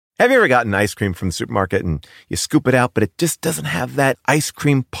Have you ever gotten ice cream from the supermarket and you scoop it out, but it just doesn't have that ice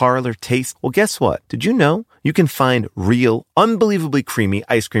cream parlor taste? Well, guess what? Did you know you can find real, unbelievably creamy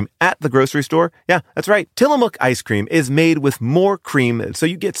ice cream at the grocery store? Yeah, that's right. Tillamook ice cream is made with more cream, so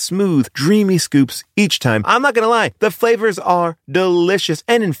you get smooth, dreamy scoops each time. I'm not going to lie, the flavors are delicious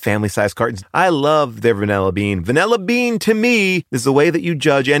and in family-sized cartons. I love their vanilla bean. Vanilla bean, to me, is the way that you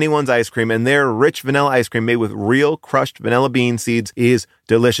judge anyone's ice cream, and their rich vanilla ice cream made with real crushed vanilla bean seeds is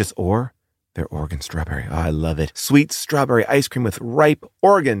delicious. Or their Oregon strawberry. Oh, I love it. Sweet strawberry ice cream with ripe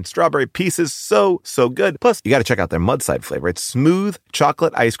Oregon strawberry pieces. So good. Plus, you got to check out their Mudside flavor. It's smooth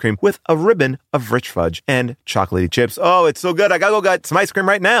chocolate ice cream with a ribbon of rich fudge and chocolatey chips. Oh, it's so good. I gotta go get some ice cream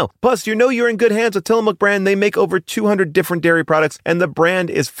right now. Plus, you know you're in good hands with Tillamook brand. They make over 200 different dairy products, and the brand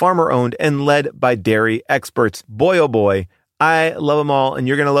is farmer-owned and led by dairy experts. Boy, oh boy. I love them all, and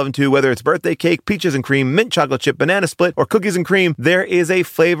you're going to love them too. Whether it's birthday cake, peaches and cream, mint chocolate chip, banana split, or cookies and cream, there is a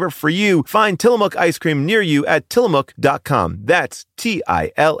flavor for you. Find Tillamook ice cream near you at tillamook.com. That's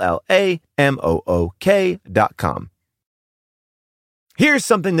TILLAMOOK.com. Here's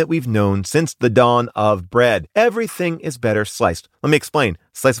something that we've known since the dawn of bread. Everything is better sliced. Let me explain.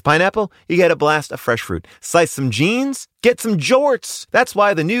 Slice a pineapple, you get a blast of fresh fruit. Slice some jeans, get some jorts. That's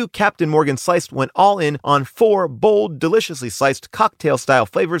why the new Captain Morgan Sliced went all in on 4 bold, deliciously sliced cocktail-style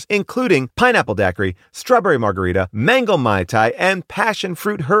flavors, including pineapple daiquiri, strawberry margarita, mango mai tai, and passion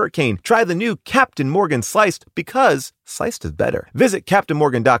fruit hurricane. Try the new Captain Morgan Sliced because sliced is better. Visit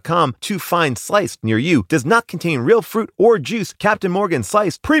CaptainMorgan.com to find Sliced near you. Does not contain real fruit or juice. Captain Morgan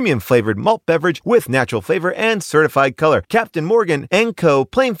Sliced, premium flavored malt beverage with natural flavor and certified color. Captain Morgan & Co.,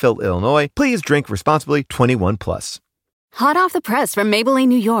 Plainfield, Illinois. Please drink responsibly. 21 plus. Hot off the press from Maybelline,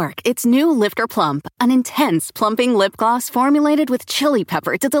 New York, it's new Lifter Plump, an intense plumping lip gloss formulated with chili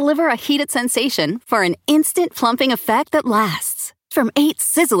pepper to deliver a heated sensation for an instant plumping effect that lasts. From 8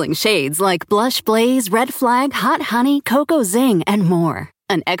 sizzling shades like Blush Blaze, Red Flag, Hot Honey, Cocoa Zing, and more.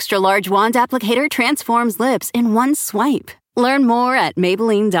 An extra large wand applicator transforms lips in one swipe. Learn more at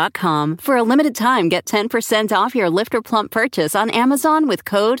Maybelline.com. For a limited time, get 10% off your Lifter Plump purchase on Amazon with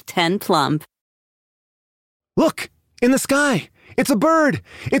code 10PLUMP. Look! In the sky! It's a bird!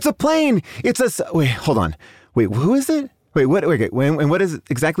 It's a plane! It's a... Wait, hold on. Wait, who is it? Wait, what? Okay, and what is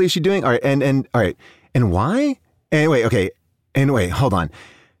exactly is she doing? All right, all right. And why? And wait, okay. And wait, hold on.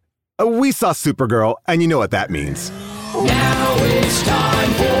 We saw Supergirl, and you know what that means. Now it's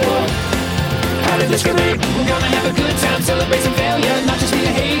time for How Did This Get Made? We're gonna have a good time, celebrate some failure, not just be a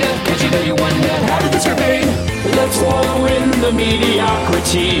hater, cause you know you wonder, how did this get made? Let's wallow in the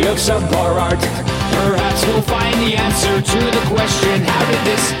mediocrity of subpar art. Perhaps we'll find the answer to the question, how did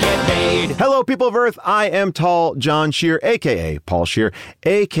this get made? Hello, people of Earth. I am Tall John Scheer, a.k.a. Paul Scheer,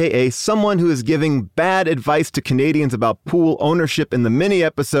 a.k.a. someone who is giving bad advice to Canadians about pool ownership in the mini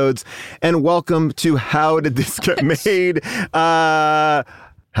episodes. And welcome to How Did This Get Made? Hi.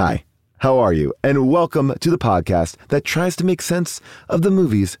 How are you? And welcome to the podcast that tries to make sense of the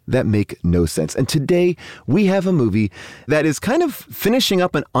movies that make no sense. And today we have a movie that is kind of finishing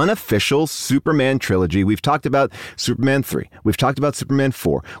up an unofficial Superman trilogy. We've talked about Superman 3. We've talked about Superman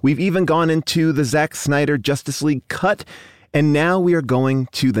 4. We've even gone into the Zack Snyder Justice League cut. And now we are going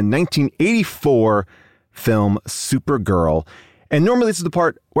to the 1984 film Supergirl. And normally this is the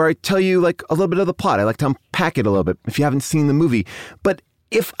part where I tell you like a little bit of the plot. I like to unpack it a little bit if you haven't seen the movie. But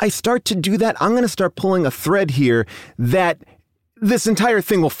if I start to do that, I'm going to start pulling a thread here that this entire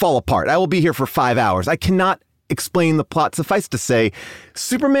thing will fall apart. I will be here for 5 hours. I cannot explain the plot. Suffice to say,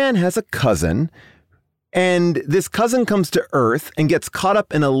 Superman has a cousin, and this cousin comes to Earth and gets caught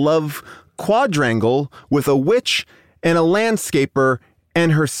up in a love quadrangle with a witch and a landscaper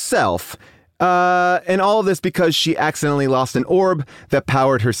and herself. And all of this because she accidentally lost an orb that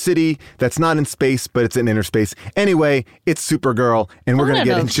powered her city. That's not in space, but it's in inner space. Anyway, it's Supergirl, and we're going to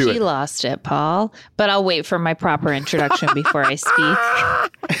get into it. She lost it, Paul, but I'll wait for my proper introduction before I speak.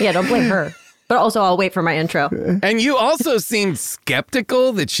 Yeah, don't blame her. But also, I'll wait for my intro. And you also seem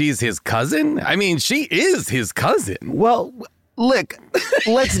skeptical that she's his cousin. I mean, she is his cousin. Well, look,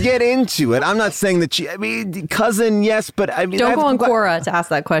 let's get into it. I'm not saying that cousin, yes, but I mean... Don't go on Quora to ask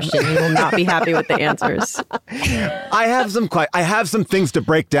that question. You will not be happy with the answers. I have some things to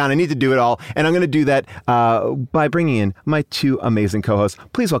break down. I need to do it all. And I'm going to do that by bringing in my 2 amazing co-hosts.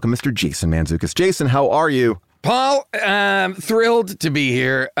 Please welcome Mr. Jason Mantzoukas. Jason, how are you? Paul, thrilled to be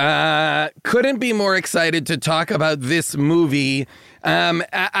here. Couldn't be more excited to talk about this movie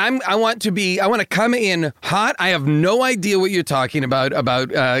I want to come in hot. I have no idea what you're talking about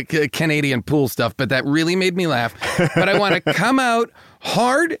Canadian pool stuff, but that really made me laugh. But I want to come out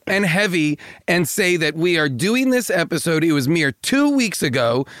hard and heavy and say that we are doing this episode. It was mere 2 weeks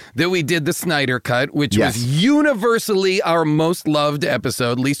ago that we did the Snyder Cut, which was universally our most loved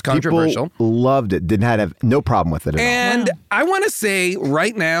episode, least controversial. People loved it. Didn't have no problem with it at all. And I want to say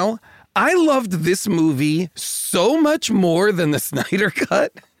right now, I loved this movie so much more than the Snyder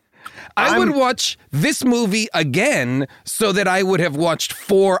Cut. I would watch this movie again so that I would have watched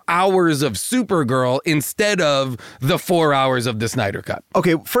 4 hours of Supergirl instead of the 4 hours of the Snyder Cut.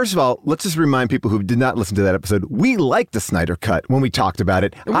 Okay, first of all, let's just remind people who did not listen to that episode, we liked the Snyder Cut when we talked about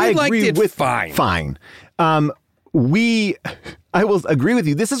it. I agree with fine. I will agree with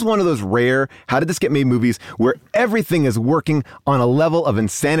you. This is one of those rare How Did This Get Made movies where everything is working on a level of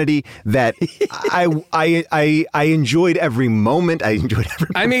insanity that I enjoyed every moment. I enjoyed every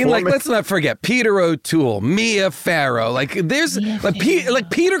performance. I mean, like, let's not forget Peter O'Toole, Mia Farrow. Like, there's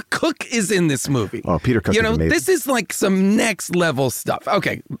Peter Cook is in this movie. Oh, Peter Cook is amazing. This is like some next level stuff.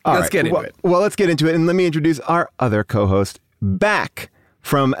 Okay, let's get into it. Well, let's get into it. And let me introduce our other co-host back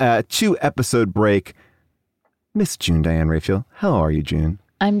from a 2-episode break. Miss June Diane Raphael. How are you, June?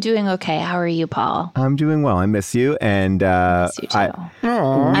 I'm doing okay. How are you, Paul? I'm doing well. I miss you. And I miss you too.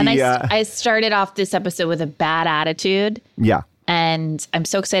 I started off this episode with a bad attitude. Yeah. And I'm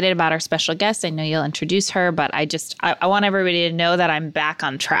so excited about our special guest. I know you'll introduce her, but I want everybody to know that I'm back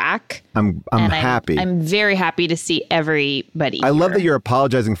on track. I'm happy. I'm very happy to see everybody. I love that you're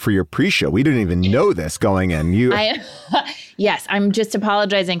apologizing for your pre-show. We didn't even know this going in. Yes, I'm just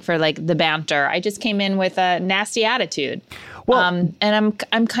apologizing for like the banter. I just came in with a nasty attitude. Well, and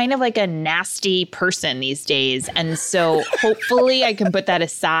I'm kind of like a nasty person these days. And so hopefully I can put that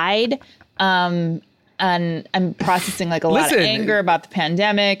aside. And I'm processing like a lot of anger about the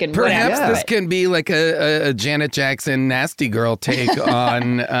pandemic and perhaps whatever. This can be like a Janet Jackson nasty girl take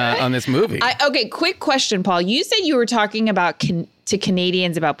on this movie. Okay, quick question, Paul. You said you were talking about to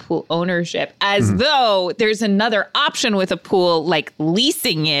Canadians about pool ownership as though there's another option with a pool, like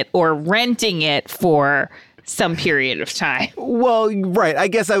leasing it or renting it for some period of time. Well, right. I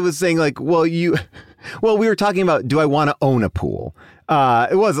guess I was saying like, we were talking about, do I want to own a pool?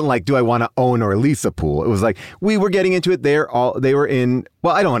 It wasn't like, do I want to own or lease a pool? It was like, we were getting into it. They were in,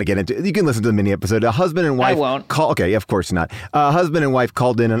 well, I don't want to get into it. You can listen to the mini episode. A husband and wife. I won't. Okay, of course not. Husband and wife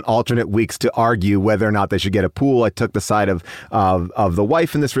called in on alternate weeks to argue whether or not they should get a pool. I took the side of the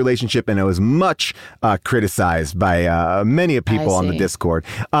wife in this relationship, and it was much criticized by many people on the Discord.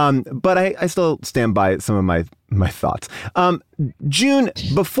 But I still stand by some of my thoughts. June,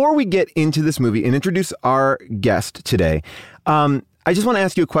 before we get into this movie and introduce our guest today, I just want to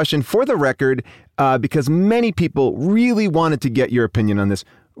ask you a question for the record, because many people really wanted to get your opinion on this.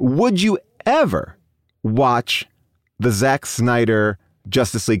 Would you ever watch the Zack Snyder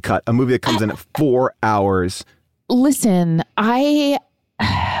Justice League cut, a movie that comes in at 4 hours? Listen,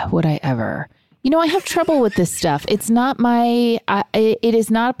 would I ever? I have trouble with this stuff. It's not it is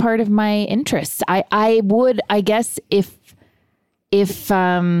not part of my interests. I would, I guess, if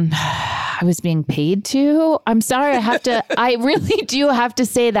I was being paid to. I'm sorry, I really do have to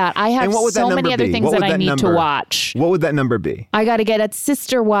say that. I have so many other things that I need to watch. What would that number be? I got to get at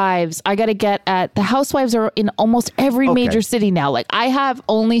Sister Wives. I got to get at the Housewives are in almost every major city now. Like I have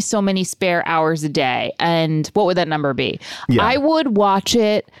only so many spare hours a day. And what would that number be? Yeah. I would watch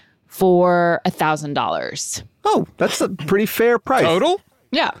it for $1,000. Oh, that's a pretty fair price. Total?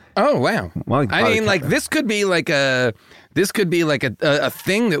 Yeah. Oh, wow. Well, I mean, like this could be like a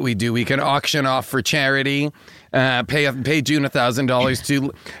thing that we do. We can auction off for charity, pay June $1,000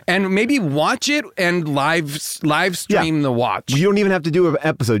 to, and maybe watch it and live stream the watch. You don't even have to do an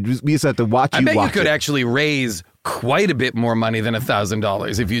episode. We just have to watch. I bet you could actually raise quite a bit more money than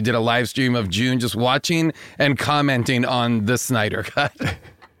 $1,000 if you did a live stream of June just watching and commenting on the Snyder Cut.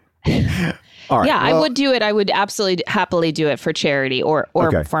 All right, I would do it. I would absolutely happily do it for charity or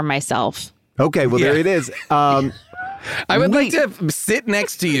for myself. Okay, well, there it is. I would like to sit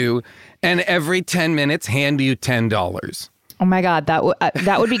next to you and every 10 minutes hand you $10. Oh my God, that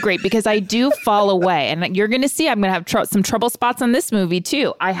would be great because I do fall away. And you're going to see I'm going to have some trouble spots on this movie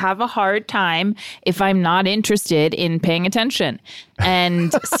too. I have a hard time if I'm not interested in paying attention.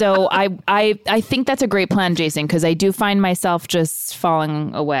 And so I think that's a great plan, Jason, because I do find myself just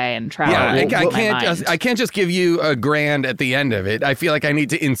falling away and traveling. Yeah, I can't just give you $1,000 at the end of it. I feel like I need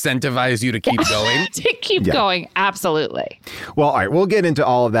to incentivize you to keep going. To keep going, absolutely. Well, all right, we'll get into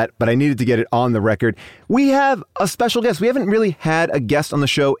all of that, but I needed to get it on the record. We have a special guest. We haven't really had a guest on the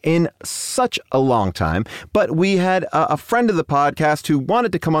show in such a long time, but we had a friend of the podcast who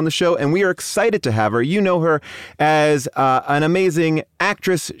wanted to come on the show, and we are excited to have her. You know her as an amazing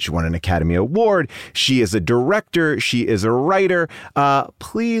actress. She won an Academy Award. She is a director. She is a writer.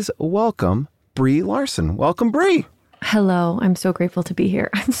 Please welcome Brie Larson. Welcome, Brie. Hello, I'm so grateful to be here.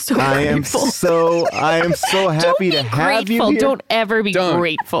 I'm so grateful. I am so happy to have you here. Don't ever be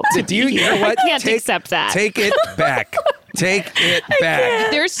grateful. Do you know what? I can't accept that. Take it back. Take it back.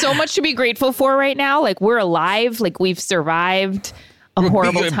 There's so much to be grateful for right now. Like, we're alive. Like, we've survived a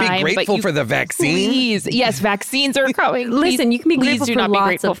horrible time. Be grateful for the vaccine. Please. Yes, vaccines are coming. Listen, you can be grateful for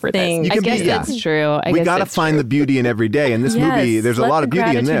lots of things. I guess that's true. We got to find the beauty in every day. In this movie, there's a lot of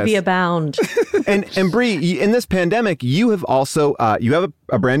beauty in this. Be abound. And Brie, in this pandemic, you have also you have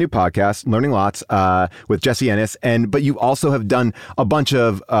a brand new podcast, Learning Lots, with Jesse Ennis, but you also have done a bunch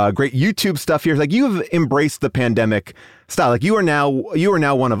of great YouTube stuff here. Like, you have embraced the pandemic style. Like, you are now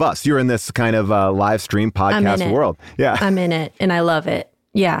one of us. You're in this kind of live stream podcast world. Yeah, I'm in it, and I love it.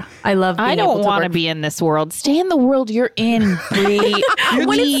 Yeah, I love being able to don't want to be in this world. Stay in the world you're in, Brie.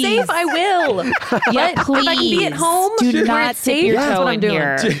 When it's safe, I will. Yeah, please. If I can be at home, do not safe, your that's toe what I'm in doing.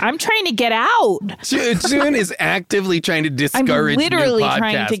 here. I'm trying to get out. June is actively trying to discourage I'm literally new podcasters.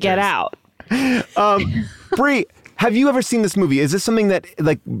 trying to get out. Brie, have you ever seen this movie? Is this something that,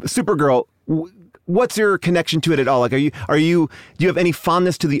 like, Supergirl? What's your connection to it at all? Like, do you have any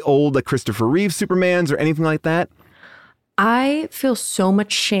fondness to the old, like, Christopher Reeve Supermans or anything like that? I feel so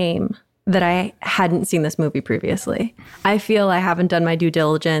much shame that I hadn't seen this movie previously. I feel I haven't done my due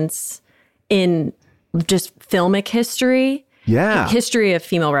diligence in just filmic history. Yeah. History of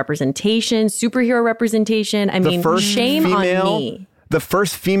female representation, superhero representation. I mean, shame on me. The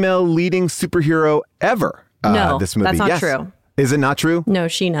first female leading superhero ever. No, this movie. That's not true. Is it not true? No,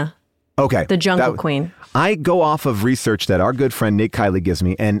 Sheena. Okay. The Jungle Queen. I go off of research that our good friend Nate Kiley gives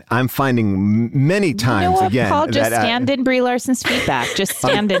me, and I'm finding many times again. Paul, just stand in Brie Larson's feedback. Just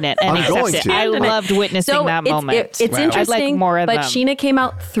stand in it and accept it. I loved witnessing that moment. It's interesting, I'd like more of but them. Sheena came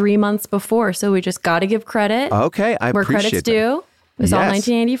out 3 months before, so we just got to give credit. Okay, I where appreciate credit's due. It was all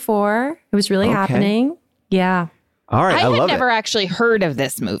 1984. It was really happening. Yeah. All right, I love it. I had never actually heard of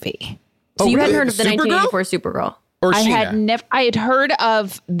this movie. So you hadn't heard of the 1984 Supergirl? Or I had heard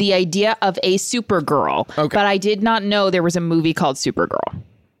of the idea of a Supergirl, but I did not know there was a movie called Supergirl.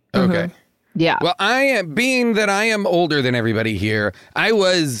 Okay. Yeah. Well, being that I am older than everybody here, I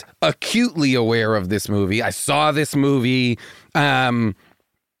was acutely aware of this movie. I saw this movie.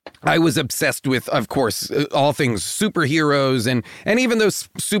 I was obsessed with, of course, all things superheroes. And even though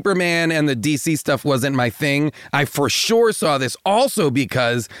Superman and the DC stuff wasn't my thing, I for sure saw this also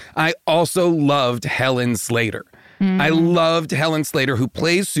because I also loved Helen Slater. I loved Helen Slater, who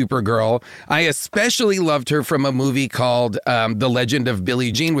plays Supergirl. I especially loved her from a movie called The Legend of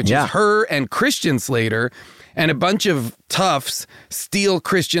Billie Jean, which is her and Christian Slater. And a bunch of toughs steal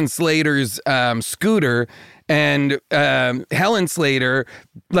Christian Slater's scooter. And Helen Slater,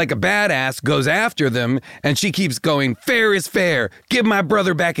 like a badass, goes after them. And she keeps going, fair is fair. Give my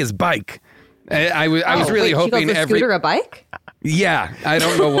brother back his bike. I was really hoping she calls the scooter a bike? Yeah, I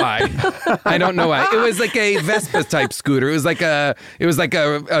don't know why. It was like a Vespa type scooter. It was like a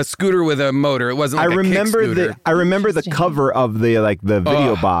scooter with a motor. It wasn't like a kick scooter. I remember the cover of the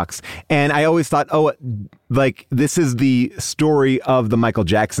video box, and I always thought, this is the story of the Michael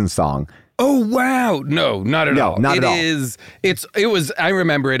Jackson song. Oh wow! No, not at all. Not at all. It was. I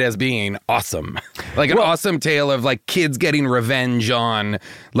remember it as being awesome, like an awesome tale of like kids getting revenge on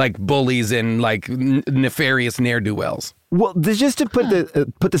like bullies and like nefarious ne'er-do-wells. Well, just to put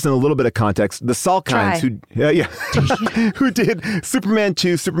this in a little bit of context, the Salkinds who did Superman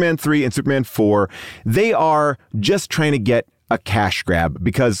 2, Superman 3, and Superman 4, they are just trying to get a cash grab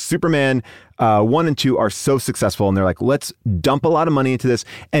because Superman 1 and 2 are so successful, and they're like, let's dump a lot of money into this,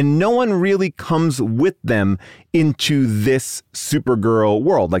 and no one really comes with them into this Supergirl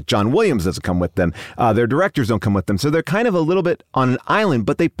world. Like John Williams doesn't come with them. Their directors don't come with them. So they're kind of a little bit on an island,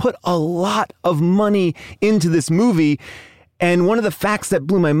 but they put a lot of money into this movie. And one of the facts that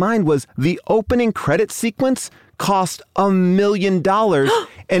blew my mind was the opening credit sequence cost $1 million.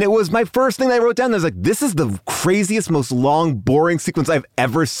 And it was my first thing that I wrote down. I was like, this is the craziest, most long, boring sequence I've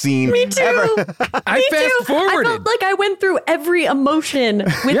ever seen. Me too. I fast forwarded. I felt like I went through every emotion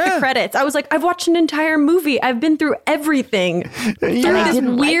with the credits. I was like, I've watched an entire movie. I've been through everything. Through this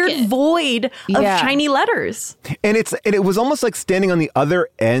weird void of shiny letters. And it was almost like standing on the other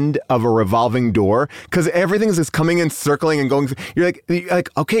end of a revolving door, because everything is just coming in, circling and going through. You're like,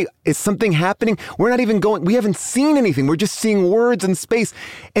 okay, is something happening? We're not even going, we haven't seen anything. We're just seeing words in space.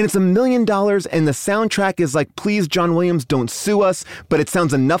 And it's $1 million, and the soundtrack is like, please, John Williams, don't sue us. But it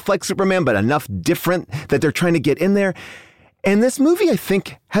sounds enough like Superman, but enough different that they're trying to get in there. And this movie, I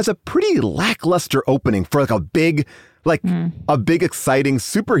think, has a pretty lackluster opening for like a big, exciting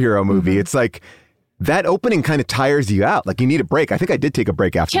superhero movie. It's like, that opening kind of tires you out. Like, you need a break. I think I did take a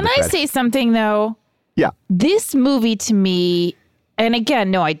break after. Can I say something, though? Yeah. This movie to me, and again,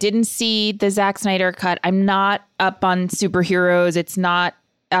 no, I didn't see the Zack Snyder cut. I'm not up on superheroes. It's not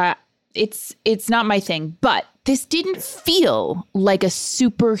it's not my thing. But this didn't feel like a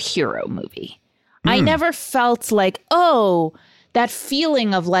superhero movie. I never felt like, oh, that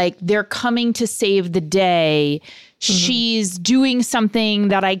feeling of like they're coming to save the day. She's doing something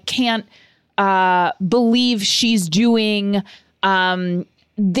that I can't believe she's doing.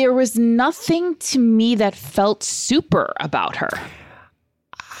 There was nothing to me that felt super about her.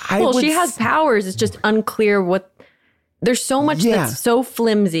 She has powers. It's just unclear what. There's so much that's so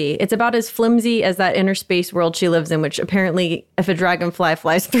flimsy. It's about as flimsy as that inner space world she lives in, which apparently, if a dragonfly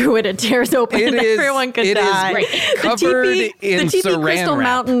flies through it, it tears open and everyone could die. It is covered in the saran crystal wrap.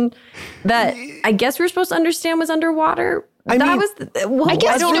 Mountain that I guess we're supposed to understand was underwater. I don't know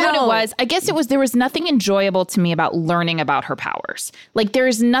what it was. I guess there was nothing enjoyable to me about learning about her powers. Like,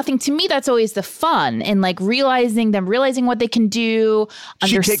 there's nothing to me that's always the fun and like realizing what they can do,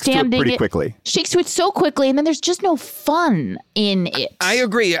 understanding she takes to it pretty quickly. She takes to it so quickly, and then there's just no fun in it. I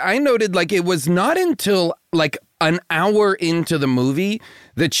agree. I noted like it was not until like an hour into the movie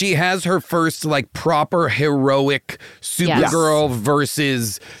that she has her first like proper heroic Supergirl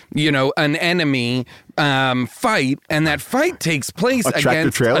versus, an enemy fight. And that fight takes place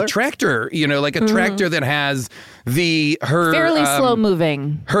against a tractor, like a tractor that has her fairly slow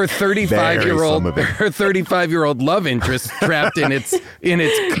moving. Her 35-year-old love interest trapped in its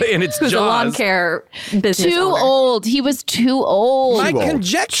jaws. A lawn care business too owner. old. He was too old. My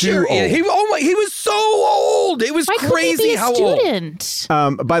conjecture is he was so old. It was crazy how student?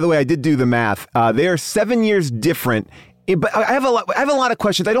 old. By the way, I did do the math. They are 7 years different. But I have a lot of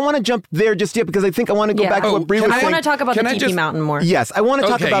questions. I don't want to jump there just yet because I think I want to go back to what Brie was saying. I want to talk about the Tiki Mountain more. Yes, I want to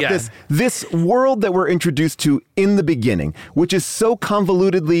talk about this world that we're introduced to in the beginning, which is so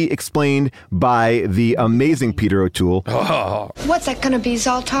convolutedly explained by the amazing Peter O'Toole. Oh. What's that going to be,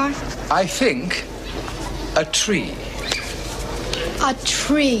 Zoltar? I think a tree. A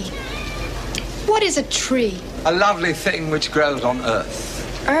tree? What is a tree? A lovely thing which grows on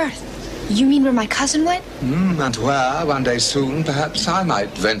Earth. Earth? You mean where my cousin went? And where, one day soon, perhaps I might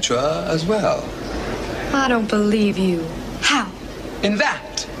venture as well. I don't believe you. How? In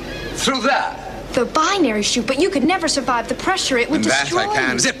that. Through there. The binary chute, but you could never survive the pressure. It would destroy that I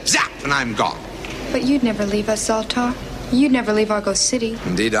can. you. Zip, zap, and I'm gone. But you'd never leave us, Zoltar. You'd never leave Argo City.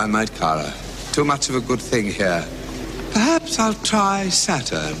 Indeed I might, Kara. Too much of a good thing here. Perhaps I'll try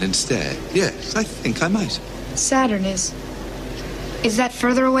Saturn instead. Yes, I think I might. Saturn is that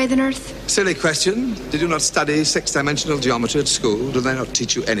further away than Earth? Silly question. Did you not study six-dimensional geometry at school? Do they not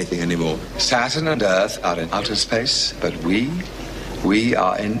teach you anything anymore? Saturn and Earth are in outer space, but we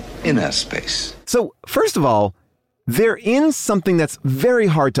are in inner space. So, first of all, they're in something that's very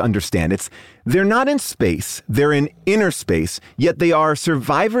hard to understand. They're not in space, they're in inner space, yet they are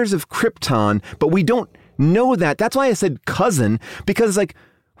survivors of Krypton, but we don't know that. That's why I said cousin, because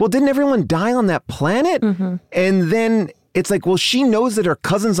didn't everyone die on that planet? Mm-hmm. And then it's like, well, she knows that her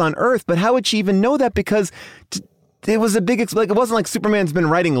cousin's on Earth, but how would she even know that? Because it was a big, it wasn't like Superman's been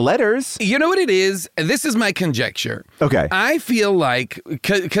writing letters. You know what it is? This is my conjecture. Okay. I feel like,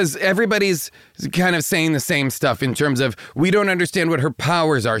 because everybody's kind of saying the same stuff in terms of we don't understand what her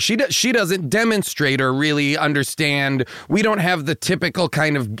powers are. She doesn't demonstrate or really understand. We don't have the typical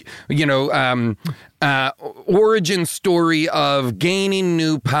kind of, origin story of gaining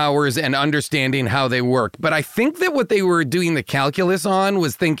new powers and understanding how they work. But I think that what they were doing the calculus on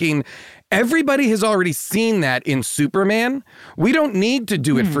was thinking, everybody has already seen that in Superman. We don't need to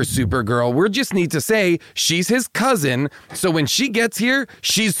do it for Supergirl. We just need to say she's his cousin. So when she gets here,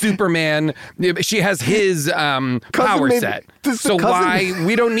 she's Superman. She has his power set. So why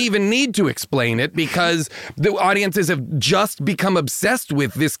we don't even need to explain it because the audiences have just become obsessed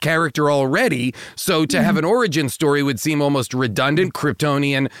with this character already. So to have an origin story would seem almost redundant.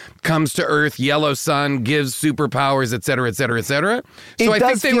 Kryptonian comes to Earth, yellow sun, gives superpowers, et cetera, et cetera, et cetera. So I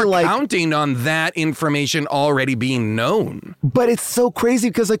think they were counting on that information already being known. But it's so crazy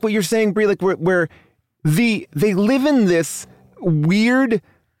because like what you're saying, Brie, like where they live in this weird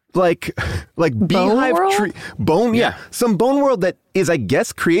like beehive tree bone, some bone world that is, I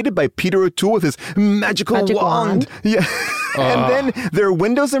guess, created by Peter O'Toole with his magical wand. Yeah, and then their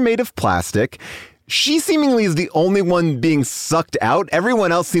windows are made of plastic. She seemingly is the only one being sucked out.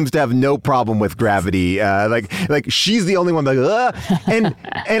 Everyone else seems to have no problem with gravity. Like she's the only one. Like, and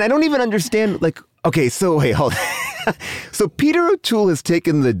I don't even understand. Like, okay, so wait, hold on. So Peter O'Toole has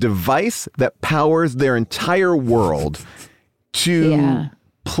taken the device that powers their entire world to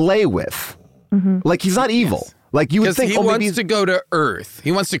play with. Like he's not evil. Yes. Like you would think. He wants to go to Earth.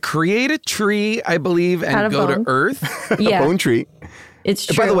 He wants to create a tree, I believe, and go to Earth. A bone tree. It's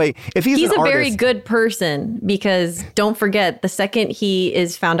true. By the way, if he's a an very artist, good person, because don't forget, the second he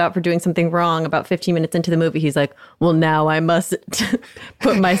is found out for doing something wrong, about 15 minutes into the movie, he's like, well, now I must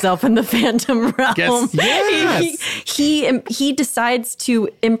put myself in the phantom realm. Yes. He decides to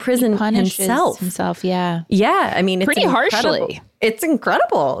imprison himself. Yeah. Yeah. I mean, it's pretty harshly. It's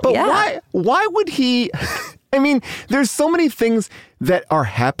incredible. But why would he? I mean, there's so many things that are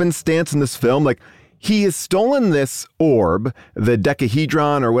happenstance in this film. Like, he has stolen this orb, the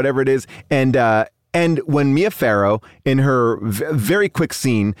decahedron or whatever it is, and when Mia Farrow, in her very quick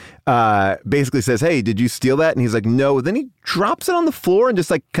scene, basically says, "Hey, did you steal that?" and he's like, "No," then he drops it on the floor and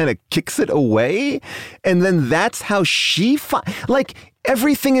just like kind of kicks it away, and then that's how she like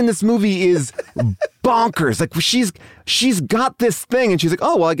everything in this movie is bonkers. Like she's got this thing, and she's like,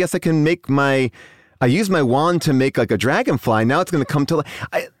 "Oh well, I guess I can make I use my wand to make like a dragonfly. Now it's going to come to life."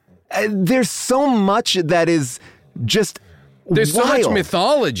 There's so much that is just There's wild. So much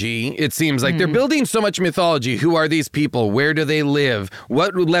mythology, it seems like. They're building so much mythology. Who are these people? Where do they live?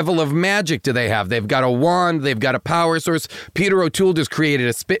 What level of magic do they have? They've got a wand. They've got a power source. Peter O'Toole has created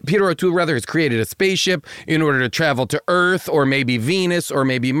a spaceship in order to travel to Earth or maybe Venus or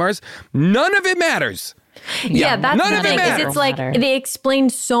maybe Mars. None of it matters. Yeah, that's the thing. It's like they explain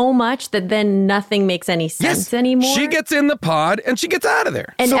so much that then nothing makes any sense anymore. She gets in the pod and she gets out of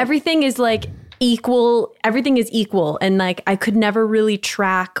there. And everything is like equal. Everything is equal. And like I could never really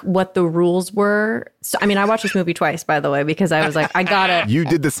track what the rules were. So I mean, I watched this movie twice, by the way, because I was like, I gotta. You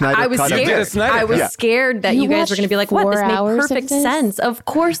did the Snyder Cut. I was scared. I was scared that you guys were going to be like, what? This made perfect sense. Of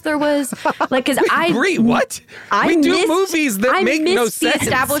course there was. Like, because I. Brie, what? We do movies that make no sense. I missed the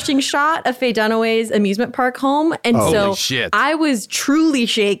establishing shot of Faye Dunaway's amusement park home. And so I was truly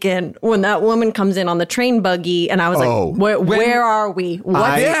shaken when that woman comes in on the train buggy. And I was like, where are we?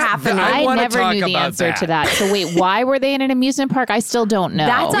 What's happening? I never knew the answer to that. So wait, why were they in an amusement park? I still don't know.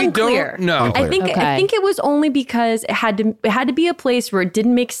 That's unclear. No, I think it was only because it had to be a place where it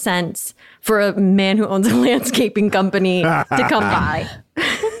didn't make sense for a man who owns a landscaping company to come by.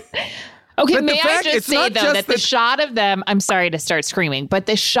 Okay, but may I just say, though, that the shot of them, I'm sorry to start screaming, but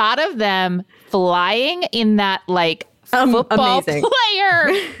the shot of them flying in that, like, football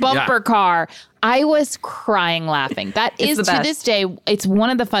player bumper car, I was crying laughing. That is, to this day, it's one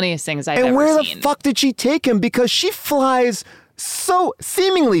of the funniest things I've ever seen. And where the fuck did she take him? Because she flies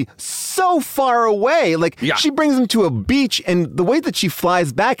seemingly so far away. Like, she brings him to a beach, and the way that she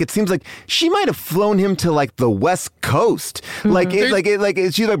flies back, it seems like she might have flown him to, like, the West Coast. Mm-hmm.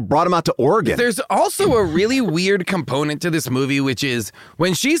 She brought him out to Oregon. There's also a really weird component to this movie, which is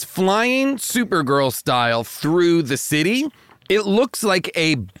when she's flying Supergirl style through the city, it looks like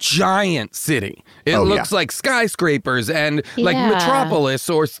a giant city. It looks like skyscrapers and like Metropolis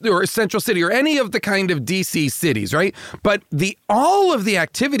or Central City or any of the kind of DC cities, right? But all of the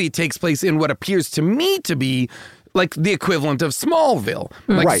activity takes place in what appears to me to be like the equivalent of Smallville,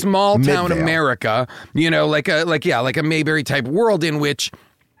 like small town Midvale. America, like a Mayberry type world in which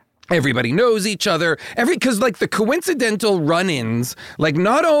everybody knows each other. Because like the coincidental run-ins, like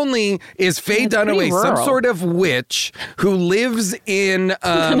not only is Faye Dunaway some sort of witch who lives in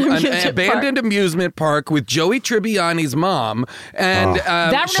an abandoned amusement park with Joey Tribbiani's mom, and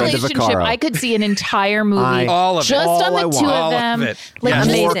that relationship, I could see an entire movie all of just it. on the two of them, like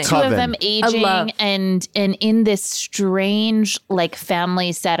amazing. the two of them aging and in this strange like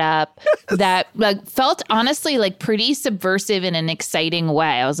family setup that like felt honestly like pretty subversive in an exciting way.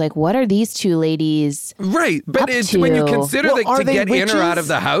 I was like, what are these two ladies Right. But it's when you consider that to get in or out of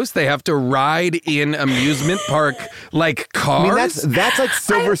the house, they have to ride in amusement park like cars. I mean, that's like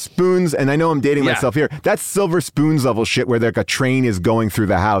Silver Spoons, and I know I'm dating myself here. That's Silver Spoons level shit where like a train is going through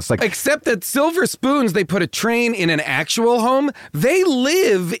the house. Like, except that Silver Spoons, they put a train in an actual home. They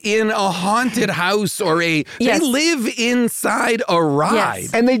live in a haunted house they live inside a ride.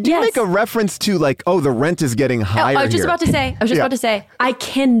 Yes. And they do make a reference to like, oh, the rent is getting higher. I was just about to say, I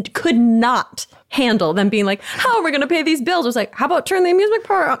could not handle them being like, how are we going to pay these bills? It was like, how about turn the amusement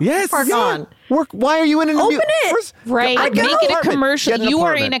park on? Why are you in an Open it. First, right. Make it a commercial. You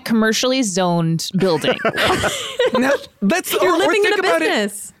are in a commercially zoned building. Now, You're living in a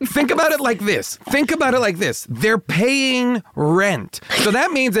business. Think about it like this. They're paying rent. So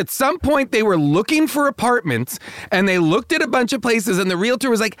that means at some point they were looking for apartments and they looked at a bunch of places and the realtor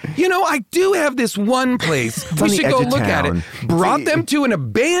was like, I do have this one place. We should go look at it. Brought them to an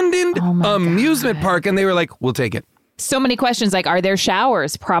abandoned amusement park and they were like, we'll take it. So many questions like, are there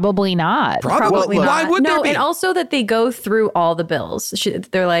showers? Probably not. Probably not. Why would there be? And also that they go through all the bills.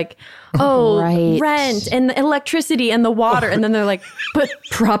 They're like, rent and the electricity and the water. And then they're like, but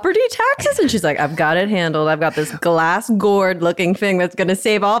property taxes? And she's like, I've got it handled. I've got this glass gourd looking thing that's going to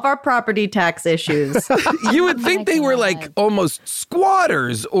save all of our property tax issues. You would think they were like almost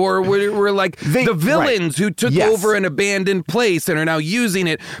squatters or were like the villains who took over an abandoned place and are now using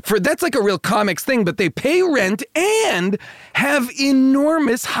it for, that's like a real comics thing, but they pay rent and have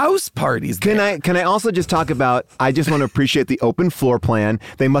enormous house parties there. Can I also just talk about, I just want to appreciate the open floor plan.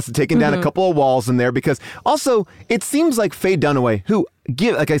 They must have taken down a couple of walls in there because also it seems like Faye Dunaway, who,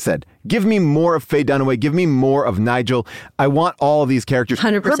 like I said, give me more of Faye Dunaway, give me more of Nigel. I want all of these characters.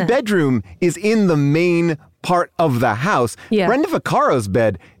 100%. Her bedroom is in the main part of the house. Yeah. Brenda Vaccaro's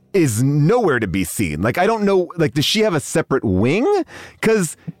bed is nowhere to be seen. Like, I don't know, like, does she have a separate wing?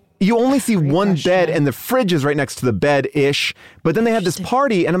 Because you only see one bed and the fridge is right next to the bed-ish. But then they have this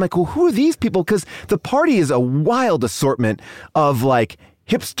party and I'm like, well, who are these people? Because the party is a wild assortment of like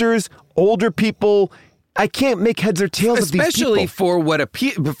hipsters, older people. I can't make heads or tails of these people. Especially for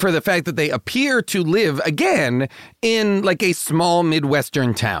the fact that they appear to live, again, in like a small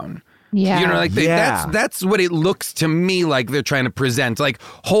Midwestern town. Yeah. That's what it looks to me like they're trying to present, like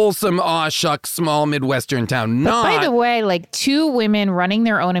wholesome, aw shucks, small Midwestern town. But by the way, like two women running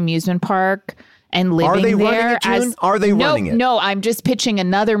their own amusement park and living there. Are they running it? No, I'm just pitching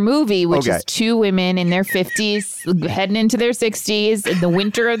another movie, which is two women in their 50s, heading into their 60s, in the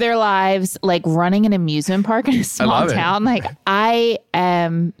winter of their lives, like running an amusement park in a small town. Like, I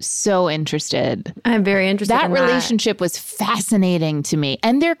am so interested. I'm very interested that in relationship was fascinating to me.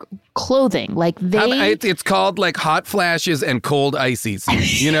 And their clothing, like it's called like hot flashes and cold ices.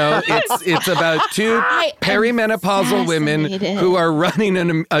 It's about two perimenopausal women who are running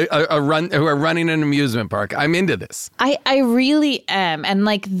an amusement park. I'm into this. I really am. And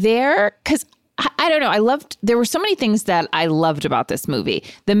like because I don't know, there were so many things that I loved about this movie.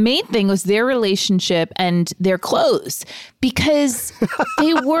 The main thing was their relationship and their clothes, because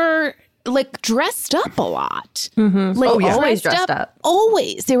they were like dressed up a lot. Mm-hmm. Like, always dressed up.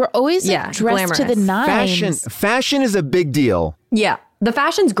 Always. They were always like, dressed to the nines. Fashion is a big deal. Yeah. The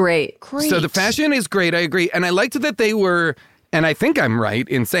fashion's great. So the fashion is great. I agree. And I liked that they were, and I think I'm right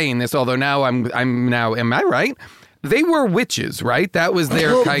in saying this, although now am I right? They were witches, right? That was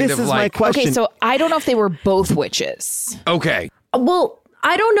their kind of like. My question. Okay, so I don't know if they were both witches. Okay. Well,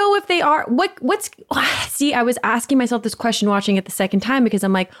 I don't know if they are. See, I was asking myself this question watching it the second time because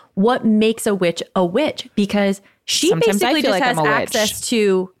I'm like, what makes a witch a witch? Because she basically just has access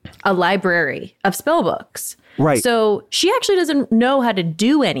to a library of spell books. Right. So she actually doesn't know how to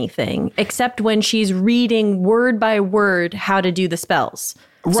do anything except when she's reading word by word how to do the spells.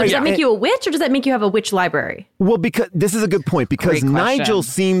 Right. So does that make you a witch or does that make you have a witch library? Well, because this is a good point, because Nigel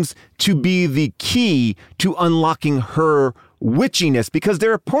seems to be the key to unlocking her witchiness, because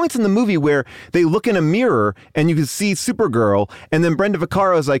there are points in the movie where they look in a mirror and you can see Supergirl, and then Brenda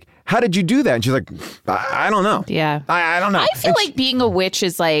Vaccaro is like, how did you do that? And she's like, I don't know. Yeah. I don't know. I feel like being a witch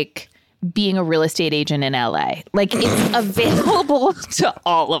is like being a real estate agent in LA. Like, it's available to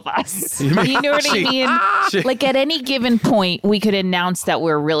all of us. You know what I mean? Like, at any given point, we could announce that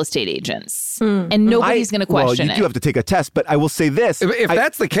we're real estate agents. And nobody's going to question it. Well, you do have to take a test, but I will say this. If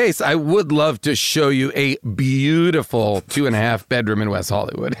that's the case, I would love to show you a beautiful 2.5 bedroom in West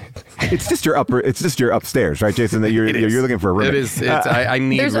Hollywood. It's just your upstairs, right, Jason? That you're looking for a roommate. It is. I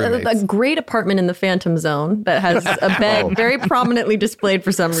need There's a great apartment in the Phantom Zone that has a bed very prominently displayed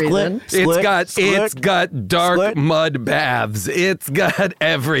for some reason. It's got dark mud baths. It's got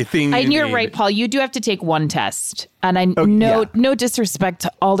everything. And you're need. right, Paul. You do have to take one test. And no disrespect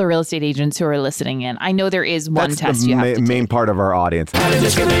to all the real estate agents who are listening in. I know there is one test you have to take. Main part of our audience.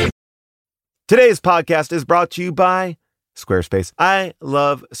 Today's podcast is brought to you by Squarespace. I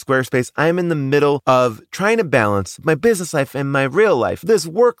love Squarespace. I'm in the middle of trying to balance my business life and my real life. This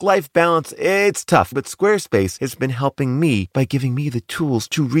work-life balance, it's tough, but Squarespace has been helping me by giving me the tools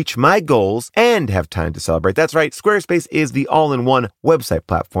to reach my goals and have time to celebrate. That's right. Squarespace is the all-in-one website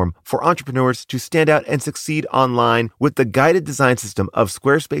platform for entrepreneurs to stand out and succeed online. With the guided design system of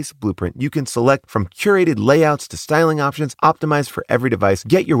Squarespace Blueprint, you can select from curated layouts to styling options optimized for every device.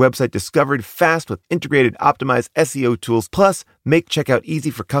 Get your website discovered fast with integrated optimized SEO tools. Plus, make checkout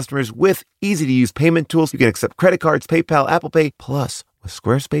easy for customers with easy-to-use payment tools. You can accept credit cards, PayPal, Apple Pay. Plus, with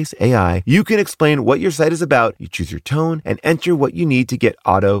Squarespace AI, you can explain what your site is about. You choose your tone and enter what you need to get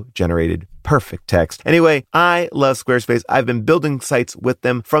auto-generated perfect text. Anyway, I love Squarespace. I've been building sites with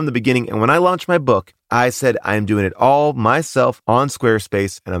them from the beginning. And when I launched my book, I said I'm doing it all myself on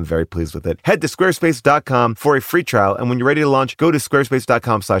Squarespace, and I'm very pleased with it. Head to squarespace.com for a free trial. And when you're ready to launch, go to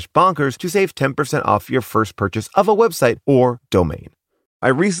squarespace.com/bonkers to save 10% off your first purchase of a website or domain. I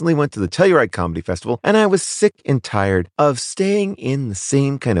recently went to the Telluride Comedy Festival, and I was sick and tired of staying in the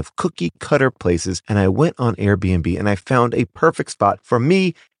same kind of cookie cutter places. And I went on Airbnb and I found a perfect spot for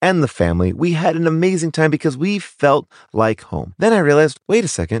me and the family. We had an amazing time because we felt like home. Then I realized, wait a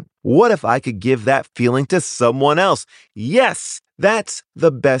second, what if I could give that feeling to someone else? Yes! That's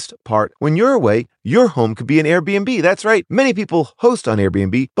the best part. When you're away, your home could be an Airbnb. That's right. Many people host on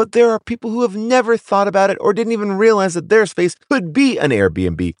Airbnb, but there are people who have never thought about it or didn't even realize that their space could be an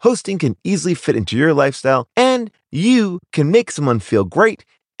Airbnb. Hosting can easily fit into your lifestyle, and you can make someone feel great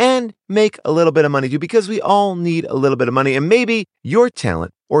and make a little bit of money too, because we all need a little bit of money. And maybe your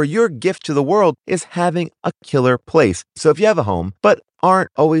talent or your gift to the world is having a killer place. So if you have a home, but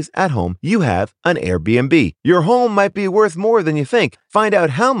aren't always at home, you have an Airbnb. Your home might be worth more than you think. Find out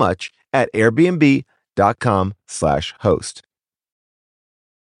how much at airbnb.com/host.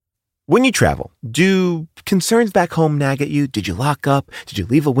 When you travel, do concerns back home nag at you? Did you lock up? Did you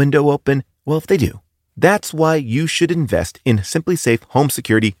leave a window open? Well, if they do, that's why you should invest in Simply Safe Home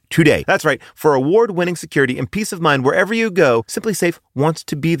Security today. That's right. For award-winning security and peace of mind wherever you go, Simply Safe wants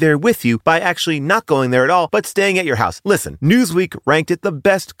to be there with you by actually not going there at all, but staying at your house. Listen, Newsweek ranked it the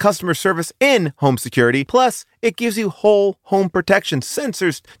best customer service in home security. Plus, it gives you whole home protection,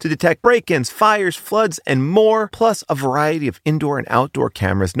 sensors to detect break-ins, fires, floods, and more, plus a variety of indoor and outdoor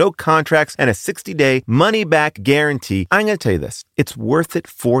cameras, no contracts, and a 60-day money-back guarantee. I'm going to tell you this. It's worth it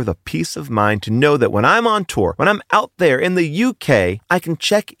for the peace of mind to know that when I'm on tour, when I'm out there in the UK, I can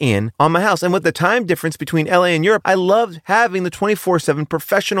check in on my house. And with the time difference between LA and Europe, I loved having the 24/7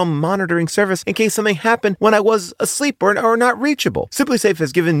 professional monitoring service in case something happened when I was asleep or not reachable. Simply Safe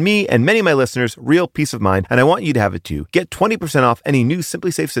has given me and many of my listeners real peace of mind, and I want you to have it too. Get 20% off any new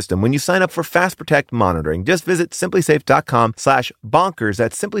Simply Safe system when you sign up for Fast Protect monitoring. Just visit simplysafe.com/bonkers.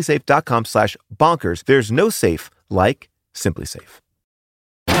 That's simplysafe.com/bonkers. There's no safe like Simply Safe.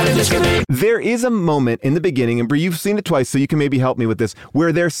 There is a moment in the beginning, and Brie, you've seen it twice, so you can maybe help me with this,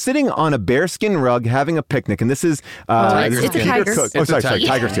 where they're sitting on a bearskin rug having a picnic, and this is it's a tiger.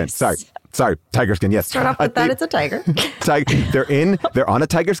 Tiger skin. Sorry, tiger skin. Yes. Start off with that. It's a tiger. They're on a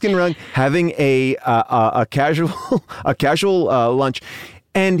tiger skin rug having a casual lunch.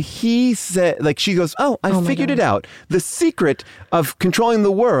 And he said, she goes, I figured it out. The secret of controlling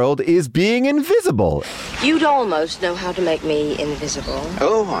the world is being invisible. You'd almost know how to make me invisible.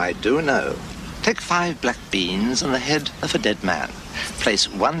 Oh, I do know. Take 5 black beans on the head of a dead man. Place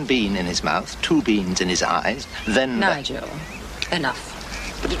 1 bean in his mouth, 2 beans in his eyes, then... Nigel,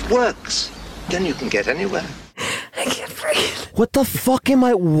 enough. But it works. Then you can get anywhere. I can't breathe. What the fuck am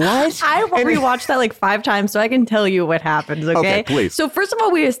I? What? I rewatched that 5 times, so I can tell you what happens, okay? Okay, please. So first of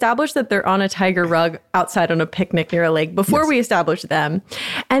all, we established that they're on a tiger rug outside on a picnic near a lake before we established them.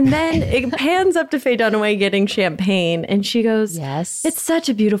 And then it pans up to Faye Dunaway getting champagne, and she goes, Yes. It's such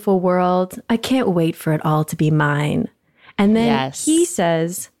a beautiful world. I can't wait for it all to be mine. And then he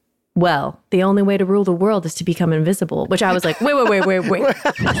says... Well, the only way to rule the world is to become invisible, which I was like, wait.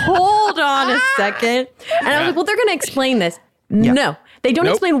 Hold on a second. And I was like, well, they're going to explain this. Yeah. No, they don't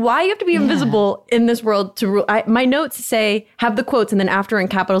explain why you have to be invisible in this world to rule. My notes have the quotes, and then after in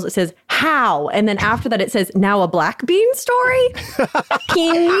capitals, it says how. And then after that, it says now a black bean story. He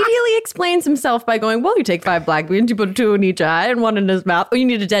immediately explains himself by going, well, you take 5 black beans, you put 2 in each eye and 1 in his mouth. Oh, you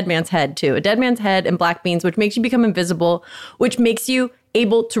need a dead man's head too. A dead man's head and black beans, which makes you become invisible, which makes you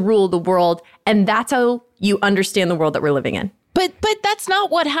able to rule the world. And that's how you understand the world that we're living in. But that's not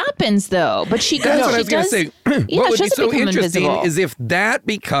what happens, though. But she goes. That's what I was going to say. Yeah, what would she be doesn't so become interesting invisible. is if that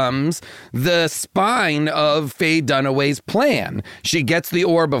becomes the spine of Faye Dunaway's plan. She gets the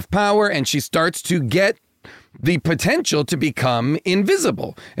orb of power and she starts to get the potential to become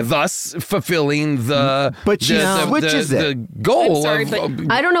invisible, thus fulfilling the goal sorry, of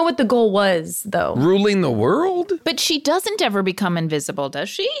I don't know what the goal was, though. ruling the world. But she doesn't ever become invisible, does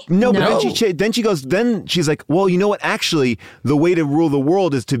she? No, but then she goes. Then she's like, well, you know what? Actually, the way to rule the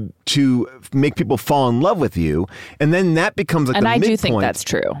world is to make people fall in love with you, and then that becomes like and the I midpoint. do think that's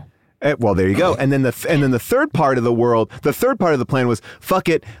true. Well, there you go. And then the third part of the world, the third part of the plan was, fuck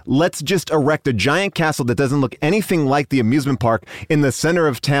it, let's just erect a giant castle that doesn't look anything like the amusement park in the center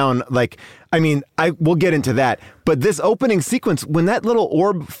of town. Like, I mean, we'll get into that. But this opening sequence, when that little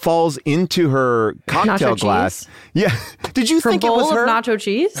orb falls into her cocktail glass, yeah, did you think it was her? Nacho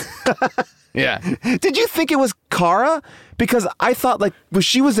cheese? Yeah. Did you think it was Kara? Because I thought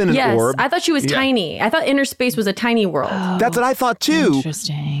she was in an orb. I thought she was tiny. I thought inner space was a tiny world. That's what I thought too.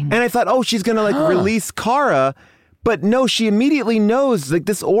 Interesting. And I thought, oh, she's going to release Kara. But no, she immediately knows like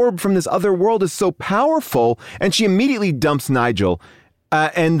this orb from this other world is so powerful. And she immediately dumps Nigel.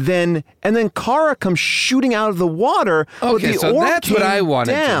 And then Kara comes shooting out of the water. Okay, so that's what I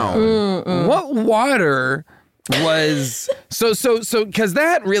wanted to know. What water was because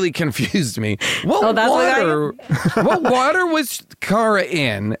that really confused me. What water was Kara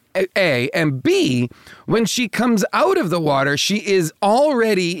in? A, and B, when she comes out of the water, she is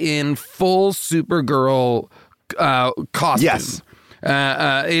already in full Supergirl costume. Yes.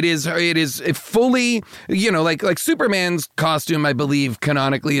 It is fully, like Superman's costume, I believe,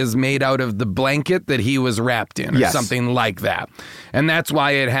 canonically is made out of the blanket that he was wrapped in, or something like that. And that's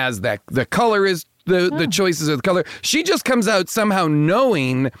why it has that. The color is the choices of the color. She just comes out somehow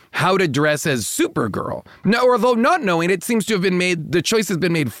knowing how to dress as Supergirl. No, although not knowing, it seems to have been made, the choice has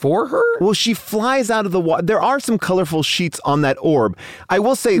been made for her. Well, she flies out of the water. There are some colorful sheets on that orb. I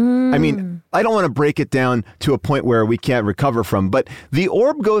will say, I mean, I don't want to break it down to a point where we can't recover from, but the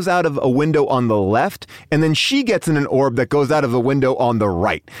orb goes out of a window on the left, and then she gets in an orb that goes out of a window on the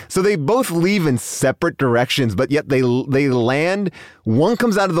right. So they both leave in separate directions, but yet they land. One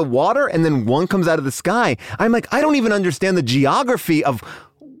comes out of the water, and then one comes out of the sky. I'm like, I don't even understand the geography of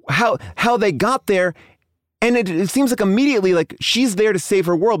how they got there. And it seems like immediately like she's there to save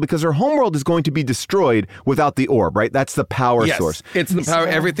her world because her homeworld is going to be destroyed without the orb, right? That's the power source. It's the power.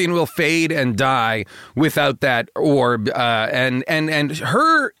 Everything will fade and die without that orb. And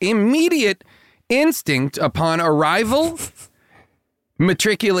her immediate instinct upon arrival,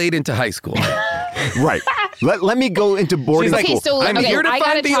 matriculate into high school. Right. Let me go into boarding school. So, I'm here to I find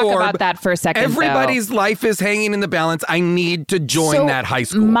gotta the talk orb. about that for a second. Everybody's life is hanging in the balance. I need to join that high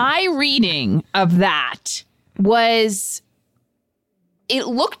school. My reading of that was, it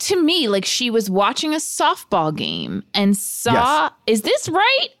looked to me like she was watching a softball game and saw, is this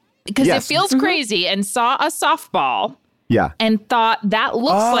right? Because it feels crazy, and saw a softball. Yeah. And thought that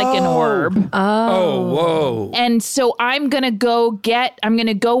looks like an orb. Oh, whoa. And so I'm going to go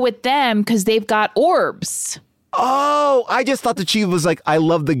with them because they've got orbs. Oh, I just thought that she was like, I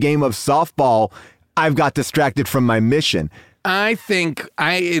love the game of softball. I've got distracted from my mission. I think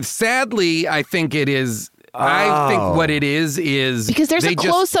it is. I think what it is because there's a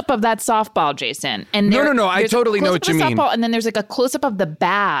close-up of that softball, Jason. And no. I totally know what you mean. Softball, and then there's like a close-up of the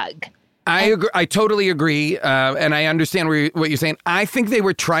bag. I agree. I totally agree, and I understand what you're saying. I think they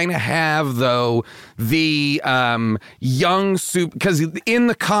were trying to have, though, the young because in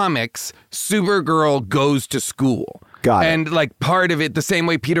the comics, Supergirl goes to school. Got it. And like part of it, the same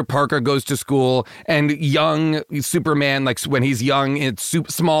way Peter Parker goes to school, and young Superman, like when he's young in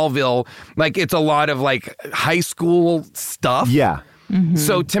Smallville, like it's a lot of like high school stuff. Yeah. Mm-hmm.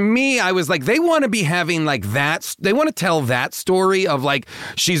 So to me, I was like, they want to be having like that. They want to tell that story of like,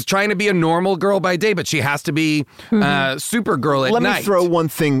 she's trying to be a normal girl by day, but she has to be Supergirl at night. Let me throw one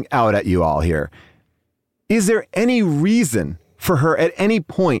thing out at you all here. Is there any reason for her at any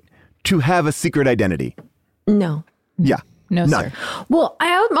point to have a secret identity? No. Yeah. No, none. sir. Well, I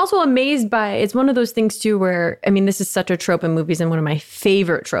am also amazed by, it's one of those things too where, I mean, this is such a trope in movies and one of my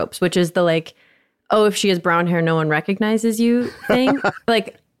favorite tropes, which is the like, oh, if she has brown hair, no one recognizes you thing.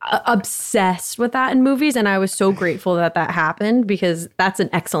 Like obsessed with that in movies. And I was so grateful that happened because that's an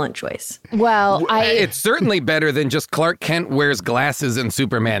excellent choice. Well, it's certainly better than just Clark Kent wears glasses and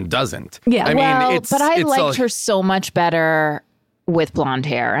Superman doesn't. Yeah. I mean, but I liked her so much better with blonde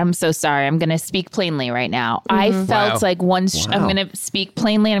hair. I'm so sorry. I'm going to speak plainly right now. I felt like once I'm going to speak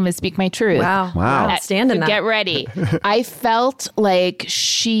plainly and I'm going to speak my truth. Wow. Stand in that. Get ready. I felt like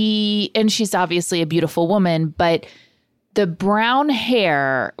she's obviously a beautiful woman, but the brown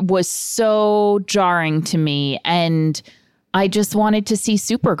hair was so jarring to me, and I just wanted to see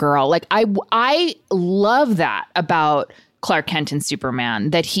Supergirl. Like I love that about Clark Kent and Superman,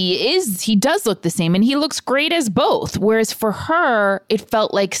 that he does look the same and he looks great as both. Whereas for her, it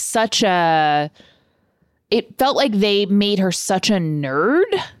felt like they made her such a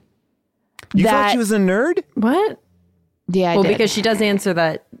nerd. You thought she was a nerd? What? Yeah, I well, did. Because she does answer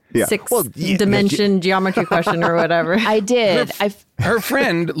that dimension geometry question or whatever. I did. Her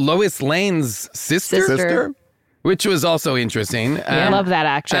friend, Lois Lane's sister? Which was also interesting. I love that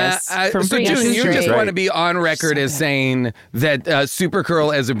actress. So, June, you just want to be on record as saying that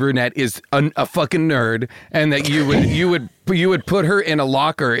Supergirl as a brunette is a fucking nerd, and that you would put her in a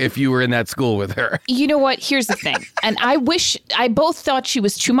locker if you were in that school with her. You know what? Here's the thing, and I both thought she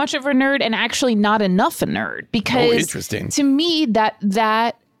was too much of a nerd and actually not enough a nerd, because interesting. To me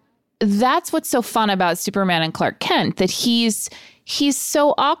that's what's so fun about Superman and Clark Kent, that he's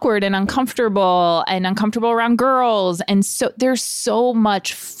so awkward and uncomfortable around girls. And so there's so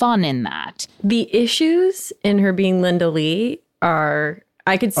much fun in that. The issues in her being Linda Lee I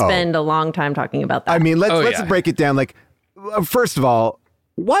could spend a long time talking about that. I mean, let's break it down. Like, first of all,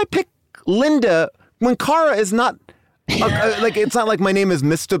 why pick Linda when Kara is not... like, it's not like my name is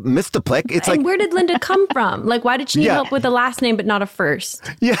Mistaplick. It's like, where did Linda come from? Like, why did she need help with a last name but not a first?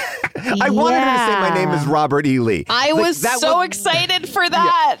 Yeah, I wanted her to say my name is Robert E. Lee. I was so excited for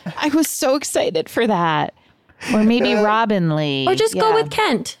that. Yeah. I was so excited for that. Or maybe Robin Lee. Or just go with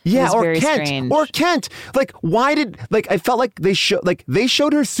Kent. Yeah, or Kent. Strange. Or Kent. Like, why did, I felt like they showed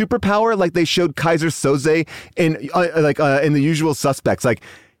her superpower like they showed Kaiser Soze in The Usual Suspects. Like,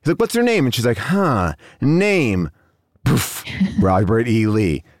 he's like, what's her name? And she's like, name. Poof, Robert E.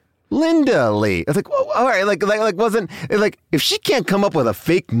 Lee. Linda Lee. It's like, well, all right, wasn't like, if she can't come up with a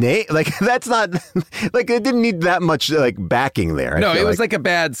fake name, like, that's not like, it didn't need that much backing there. No, it was like a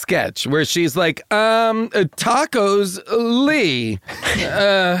bad sketch where she's like, tacos Lee.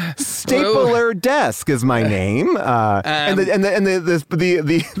 Stapler Desk is my name. And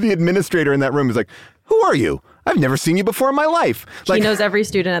the administrator in that room is like, who are you? I've never seen you before in my life. Like, he knows every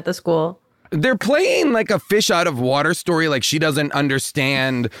student at the school. They're playing like a fish out of water story, like she doesn't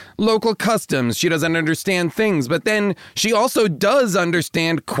understand local customs. She doesn't understand things. But then she also does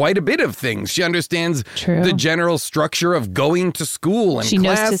understand quite a bit of things. She understands the general structure of going to school and classes. She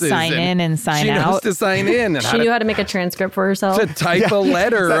knows to sign in and sign out. She knows to sign in. And she knew how to make a transcript for herself. To type a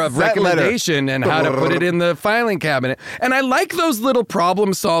letter of recommendation and how to put it in the filing cabinet. And I like those little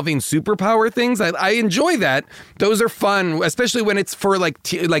problem-solving superpower things. I enjoy that. Those are fun, especially when it's for like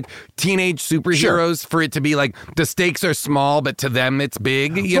teenage superheroes, for it to be like the stakes are small, but to them it's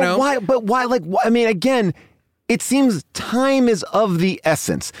big, you know? Why? Like, I mean, again, it seems time is of the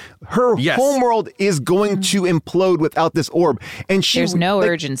essence. Her homeworld is going to implode without this orb, and there's no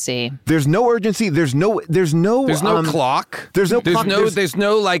urgency. There's no urgency. There's no clock. There's no clock. There's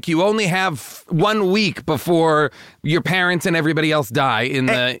no like, you only have 1 week before your parents and everybody else die in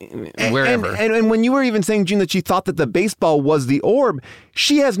wherever. And when you were even saying, June, that she thought that the baseball was the orb,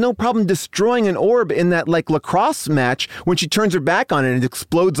 she has no problem destroying an orb in that like lacrosse match when she turns her back on it and it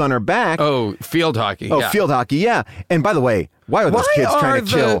explodes on her back. Oh, field hockey. Field hockey. Yeah. And by the way, why are those kids trying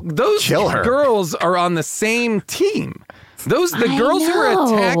to kill her? Those girls are on the same team. The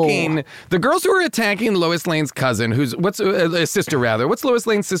girls who are attacking Lois Lane's cousin, sister rather. What's Lois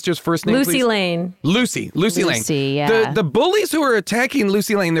Lane's sister's first name? Lucy Lane. Lucy Lane. Yeah. The bullies who are attacking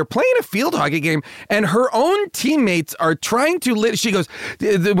Lucy Lane, they're playing a field hockey game, and her own teammates are trying to. She goes.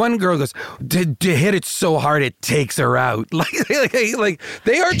 The one girl goes, to hit it so hard it takes her out. Like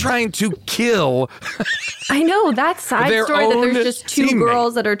they are trying to kill. I know that side story that there's just two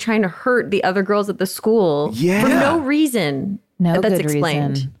girls that are trying to hurt the other girls at the school for no reason. That's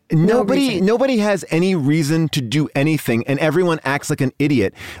explained. Nobody has any reason to do anything, and everyone acts like an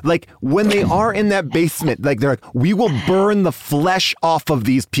idiot. Like when they are in that basement, like they're like, we will burn the flesh off of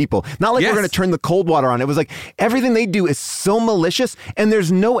these people. Not like we're going to turn the cold water on. It was like everything they do is so malicious, and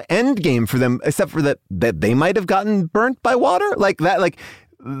there's no end game for them except for that they might have gotten burnt by water like that. Like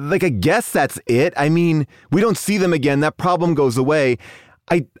I guess that's it. I mean, we don't see them again. That problem goes away.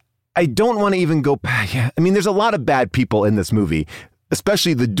 I don't want to even go back. I mean, there's a lot of bad people in this movie,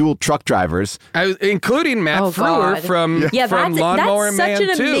 especially the dual truck drivers. Including Matt Frewer from Lawnmower Man 2.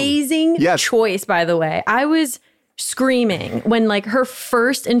 That's such an amazing choice, by the way. I was screaming when like her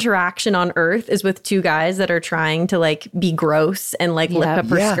first interaction on Earth is with two guys that are trying to like be gross and like lift up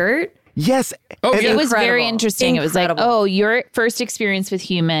her skirt. Yes. It was very interesting. It was like, your first experience with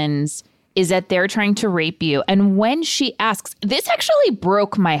humans is that they're trying to rape you. And when she asks, this actually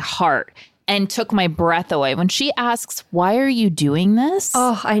broke my heart. and took my breath away. When she asks, "Why are you doing this?"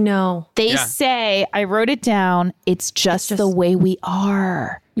 Oh, I know. They say, I wrote it down, it's just the way we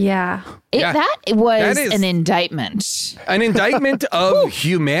are. Yeah. That was an indictment. An indictment of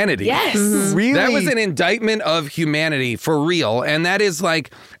humanity. Yes. Really? That was an indictment of humanity for real. And that is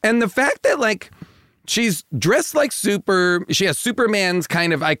like, and the fact that like, she's dressed like she has Superman's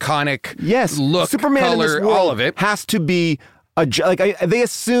kind of iconic look, Superman color, in this world all of it. has to be they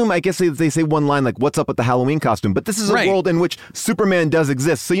assume, I guess they say one line like, what's up with the Halloween costume? But this is a world in which Superman does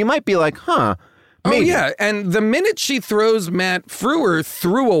exist. So you might be like, huh, maybe. Oh, yeah. And the minute she throws Matt Frewer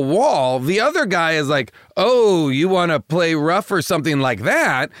through a wall, the other guy is like, oh, you want to play rough or something like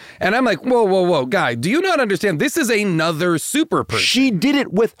that? And I'm like, whoa, guy, do you not understand? This is another super person. She did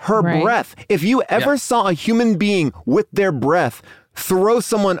it with her breath. If you ever saw a human being with their breath throw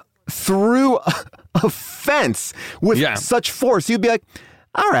someone through a fence with such force, you'd be like,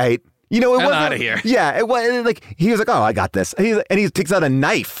 all right. You know, it I'm out of here. Yeah, it was like he was like, "Oh, I got this," and he takes out a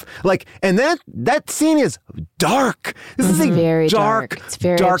knife. Like, and then that scene is dark. This is a very dark. It's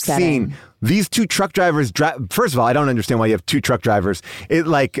very dark upsetting. scene. These two truck drivers first of all, I don't understand why you have two truck drivers. It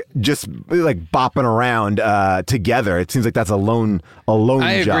just bopping around together. It seems like that's a lone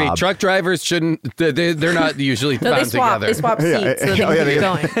I agree. job. Truck drivers shouldn't. They're not usually found together. They swap seats so they can keep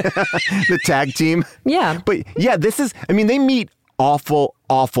going. The tag team. Yeah. But yeah, this is. I mean, they meet awful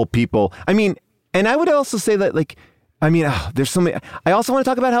people. I mean, and I would also say that there's so many. I also want to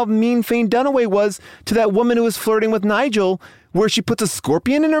talk about how mean Faye Dunaway was to that woman who was flirting with Nigel, where she puts a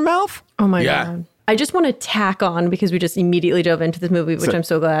scorpion in her mouth. Oh my God. I just want to tack on, because we just immediately dove into this movie, which I'm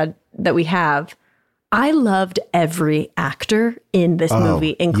so glad that we have. I loved every actor in this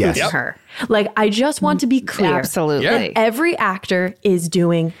movie, including her. Like, I just want to be clear. Absolutely. That every actor is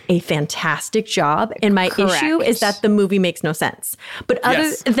doing a fantastic job. And my issue is that the movie makes no sense. But other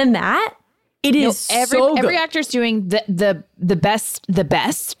than that, it is so good. Every actor's doing the best. The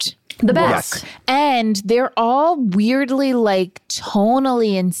best. Yes. And they're all weirdly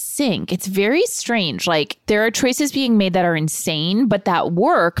tonally in sync. It's very strange. Like, there are choices being made that are insane, but that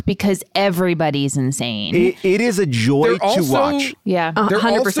work because everybody's insane. It is a joy to watch. Yeah.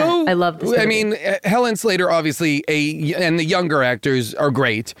 100%. I love this movie. I mean, Helen Slater, obviously, and the younger actors are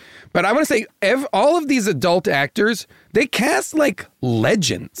great. But I want to say, all of these adult actors, they cast like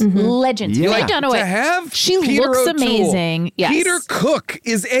legends. Mm-hmm. Legends. Yeah. Faye Dunaway. To have she Peter looks O'Toole, amazing. Yes. Peter Cook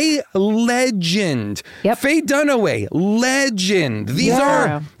is a legend. Yep. Faye Dunaway, legend. These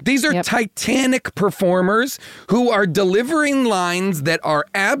are Titanic performers who are delivering lines that are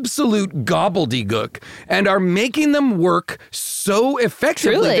absolute gobbledygook and are making them work so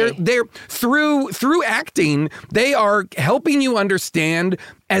effectively. Truly. They're through acting, they are helping you understand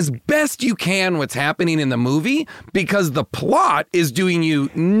as best you can what's happening in the movie, because the plot is doing you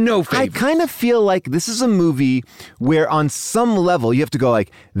no favor. I kind of feel like this is a movie where on some level you have to go like,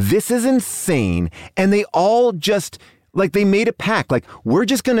 this is insane. And they all just, they made a pact. Like, we're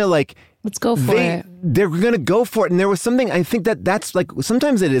just going to let's go for it. They're going to go for it. And there was something, I think that's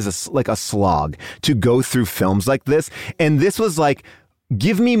sometimes it is a slog to go through films like this. And this was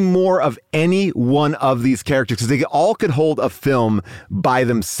give me more of any one of these characters, because they all could hold a film by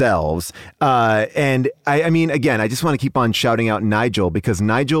themselves. And I mean, again, I just want to keep on shouting out Nigel, because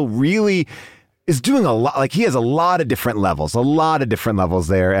Nigel really is doing a lot. He has a lot of different levels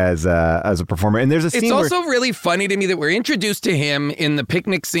there as a performer. And there's a scene It's also really funny to me that we're introduced to him in the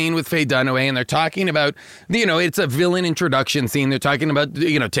picnic scene with Faye Dunaway, and they're talking about, it's a villain introduction scene. They're talking about,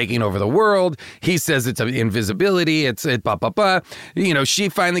 taking over the world. He says it's invisibility. It's blah, blah, blah. She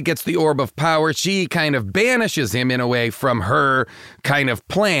finally gets the orb of power. She kind of banishes him in a way from her kind of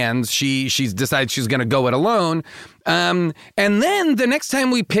plans. She decides she's going to go it alone. And then the next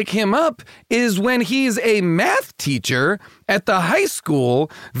time we pick him up is when he's a math teacher at the high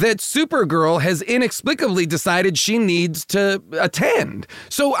school that Supergirl has inexplicably decided she needs to attend.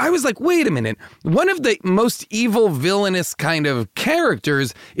 So I was like, wait a minute. One of the most evil, villainous kind of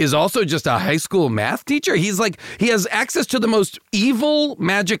characters is also just a high school math teacher. He has access to the most evil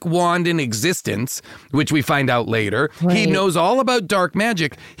magic wand in existence, which we find out later. Right. He knows all about dark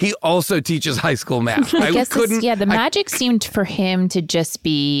magic. He also teaches high school math. I guess the magic seemed for him to just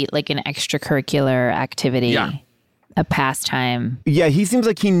be like an extracurricular activity. Yeah. A pastime. Yeah, he seems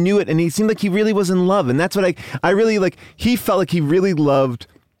like he knew it, and he seemed like he really was in love, and that's what I really like. He felt like he really loved.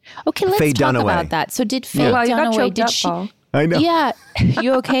 Okay, let's Faye talk Dunaway. about that. So did Faye Wow, you got Dunaway? choked Did up, she? Paul. I know. Yeah,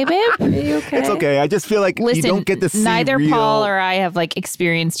 you okay, babe? Are you okay? It's okay. I just feel like Listen, you don't get to see neither real... Paul or I have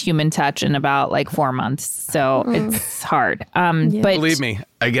experienced human touch in about 4 months, so it's hard. But believe me,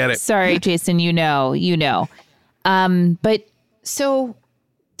 I get it. Sorry, Jason. You know. But so.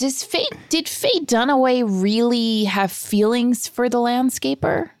 Did Faye Dunaway really have feelings for the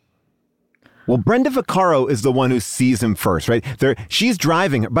landscaper? Well, Brenda Vaccaro is the one who sees him first, right? She's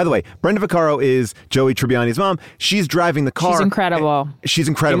driving. By the way, Brenda Vaccaro is Joey Tribbiani's mom. She's driving the car. She's incredible. She's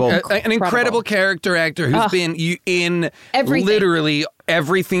incredible. An incredible character actor who's been in everything. Literally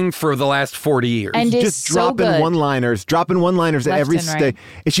everything for the last 40 years. And just dropping one-liners at every stage.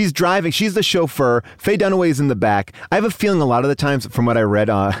 Right. She's driving. She's the chauffeur. Faye Dunaway's in the back. I have a feeling a lot of the times, from what I read,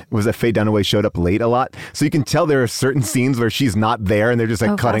 was that Faye Dunaway showed up late a lot. So you can tell there are certain scenes where she's not there, and they're just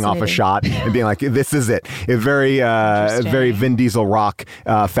like cutting off a shot and being like, "This is it." It's very Vin Diesel rock,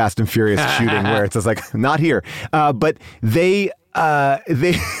 Fast and Furious shooting, where it's just like, not here. But they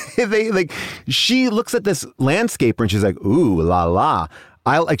like, she looks at this landscaper and she's like, ooh, la la.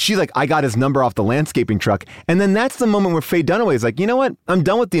 She's like, I got his number off the landscaping truck. And then that's the moment where Faye Dunaway is like, you know what? I'm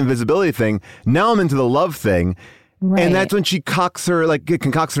done with the invisibility thing. Now I'm into the love thing. Right. And that's when she concocts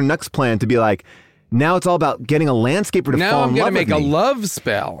her next plan to be like, now it's all about getting a landscaper to fall in love with me. Now I'm going to make a love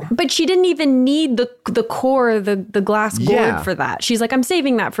spell. But she didn't even need the core, the glass gourd for that. She's like, I'm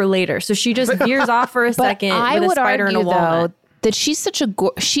saving that for later. So she just veers off for a second with a spider and a walnut. That she's such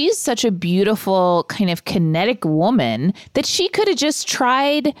a beautiful kind of kinetic woman that she could have just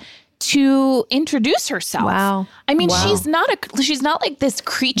tried to introduce herself. Wow. I mean, she's not like this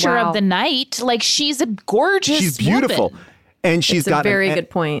creature of the night. Like, she's a gorgeous She's beautiful. woman. And she's got a very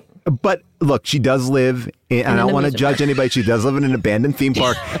good point. But look, she does live in, I don't want to judge anybody. She does live in an abandoned theme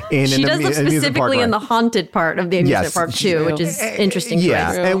park. She does live specifically in the haunted part of the amusement park too, which is interesting.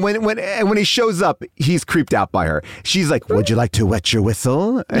 Yeah, and when he shows up, he's creeped out by her. She's like, "Would you like to wet your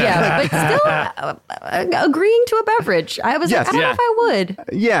whistle?" Yeah, but still agreeing to a beverage. I was like, I don't know if I would.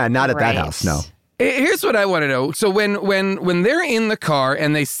 Yeah, not at that house. No. Here's what I want to know. So when they're in the car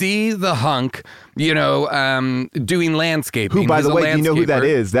and they see the hunk, doing landscaping. Who, by the way, do you know who that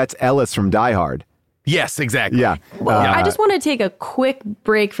is? That's Ellis from Die Hard. Yes, exactly. Yeah. Well, I just want to take a quick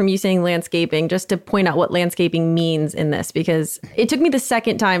break from you saying landscaping just to point out what landscaping means in this, because it took me the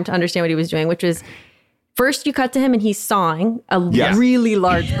second time to understand what he was doing, which was first you cut to him and he's sawing a really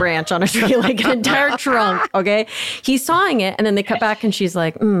large branch on a tree, like an entire trunk, okay? He's sawing it, and then they cut back and she's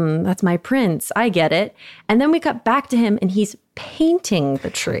like, that's my prince. I get it. And then we cut back to him and he's painting the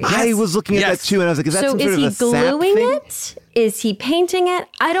tree. I was looking at that too, and I was like, is that some sort of a sap So is he gluing thing? it? Is he painting it?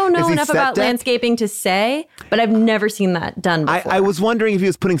 I don't know enough about landscaping to say, but I've never seen that done before. I was wondering if he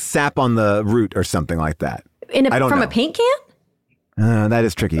was putting sap on the root or something like that. From a paint can? That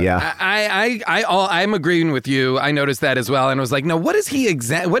is tricky, yeah. I'm agreeing with you. I noticed that as well, and was like, no, what is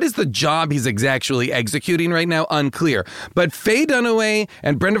the job he's actually executing right now? Unclear. But Faye Dunaway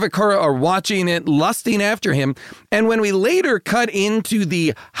and Brenda Vaccaro are watching it, lusting after him, and when we later cut into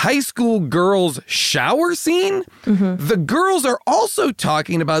the high school girls' shower scene, the girls are also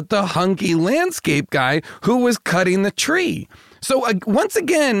talking about the hunky landscape guy who was cutting the tree. So once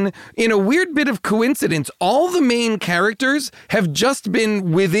again, in a weird bit of coincidence, all the main characters have just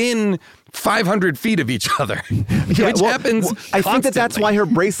been within 500 feet of each other, which happens I think that's why her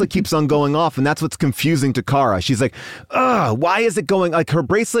bracelet keeps on going off, and that's what's confusing to Kara. She's like, why is it going? Like, her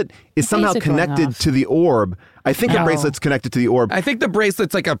bracelet is somehow connected to the orb. I think her bracelet's connected to the orb. I think the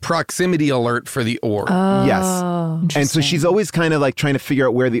bracelet's like a proximity alert for the orb. Yes. And so she's always kind of like trying to figure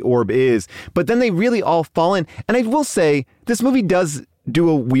out where the orb is. But then they really all fall in. And I will say, this movie does do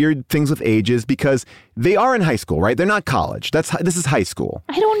a weird things with ages because they are in high school, right? They're not college. This is high school.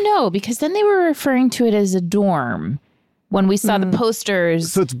 I don't know, because then they were referring to it as a dorm. When we saw the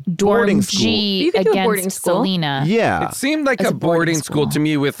posters, so it's boarding school. G against Selena. Yeah. It seemed like a boarding school to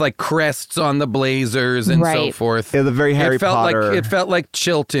me with like crests on the blazers and so forth. Yeah, the very Harry Potter. It felt like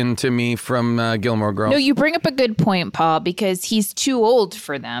Chilton to me from Gilmore Girls. No, you bring up a good point, Paul, because he's too old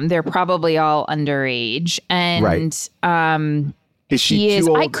for them. They're probably all underage. And is she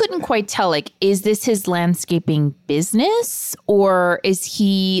too old? I couldn't quite tell, like, is this his landscaping business or is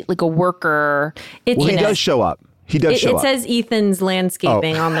he like a worker? He does show up. He does show up. It says Ethan's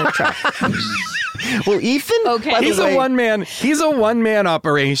landscaping on the truck. Well, Ethan, he's a one-man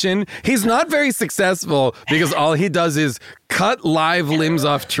operation. He's not very successful because all he does is cut live limbs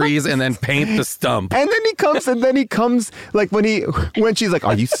off trees and then paint the stump. And then he comes like when she's like,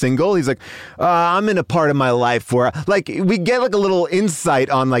 "Are you single?" He's like, "I'm in a part of my life where like we get like a little insight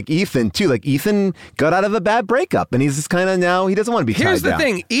on like Ethan too. Like Ethan got out of a bad breakup and he's just kind of now he doesn't want to be tied down." Here's the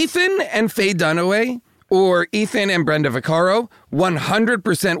thing: Ethan and Faye Dunaway, or Ethan and Brenda Vaccaro,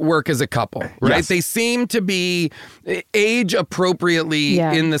 100% work as a couple, right? Yes. They seem to be age appropriately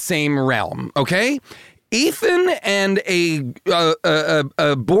in the same realm, okay? Ethan and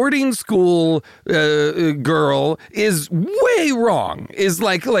a boarding school girl is way wrong. Is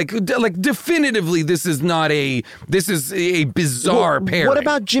like definitively this is a bizarre pairing. What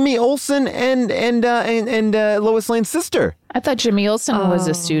about Jimmy Olsen and Lois Lane's sister? I thought Jimmy Olsen was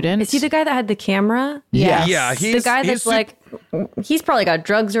a student. Is he the guy that had the camera? Yes. Yeah, The guy that's he's probably got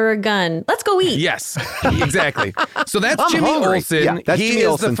drugs or a gun. Let's go eat. Yes, exactly. So that's I'm Jimmy hungry. Olsen. Yeah, that's he Jimmy is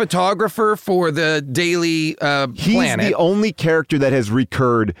Olsen. the photographer for the Daily Planet. He's the only character that has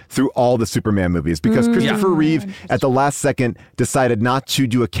recurred through all the Superman movies because Christopher Reeve at the last second decided not to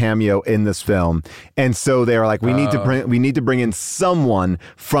do a cameo in this film, and so they were like, we need to bring in someone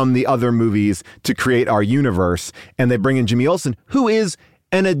from the other movies to create our universe, and they bring in Jimmy Olsen, who is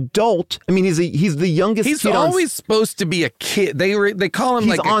an adult. I mean, he's the youngest. He's kid always supposed to be a kid. They call him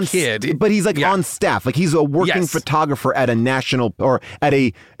like a kid, but he's on staff. Like he's a working photographer at a national or at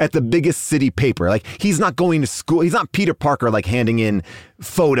the biggest city paper. Like he's not going to school. He's not Peter Parker like handing in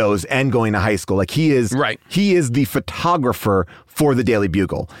photos and going to high school. Like he is. Right. He is the photographer for the Daily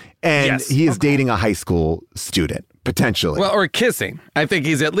Bugle, and he is dating a high school student. Potentially. Well, or kissing. I think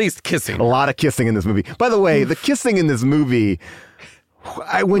he's at least kissing. A lot of kissing in this movie. By the way, the kissing in this movie,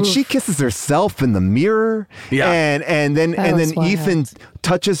 when she kisses herself in the mirror, and then Ethan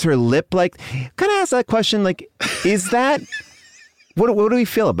touches her lip, like, kind of ask that question, like, is that? What do we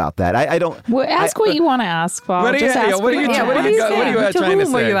feel about that? I don't. Well, ask what you want to ask, Paul. What are you trying to say? What are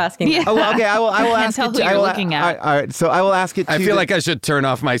you asking? Yeah. Oh, okay, I will ask tell it. who you're looking at. All right, so I will ask it. I feel like I should turn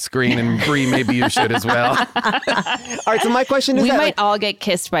off my screen, and Brie, maybe you should as well. All right, so my question is, we might all get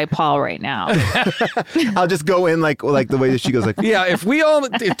kissed by Paul right now. I'll just go in like the way that she goes, like, yeah. If we all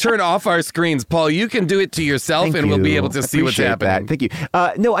turn off our screens, Paul, you can do it to yourself, and we'll be able to see what's happening. That. Thank you.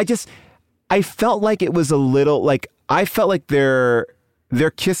 No, I felt like it was a little like I felt like their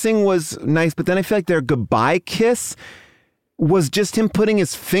kissing was nice, but then I feel like their goodbye kiss was just him putting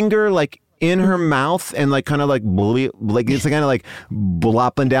his finger like in her mouth and like kind of like it's kind of like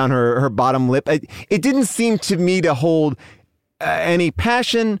blopping down her bottom lip. It didn't seem to me to hold any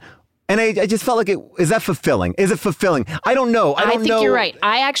passion. And I just felt like is that fulfilling? Is it fulfilling? I don't know. I think you're right.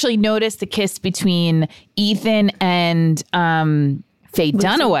 I actually noticed the kiss between Ethan and Faye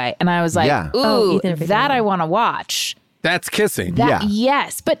Dunaway. And I was like, ooh, that I want to watch. That's kissing.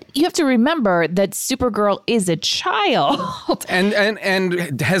 Yes, but you have to remember that Supergirl is a child, and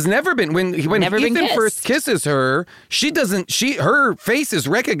has never been. When Ethan first kisses her, her face is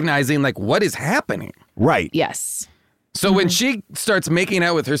recognizing like what is happening. Right. Yes. So when she starts making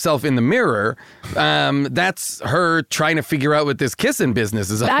out with herself in the mirror, that's her trying to figure out what this kissing business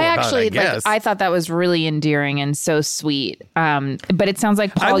is all about, I guess. I thought that was really endearing and so sweet. But it sounds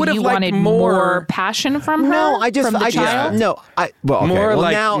like, Paul, you wanted more passion from her? No, I just now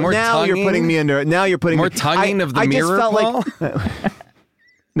you're putting me under. Now you're putting more tonguing of the mirror, Paul?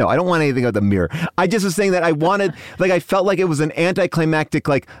 No, I don't want anything about the mirror. I just was saying that I wanted, like, I felt like it was an anticlimactic,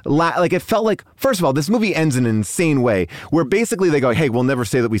 like it felt like, first of all, this movie ends in an insane way where basically they go, hey, we'll never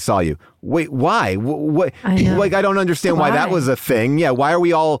say that we saw you. Wait, why? What? Like, I don't understand why that was a thing. Yeah, why are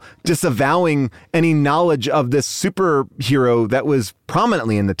we all disavowing any knowledge of this superhero that was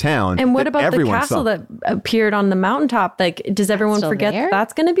prominently in the town? And what about the castle that appeared on the mountaintop? Like, does everyone forget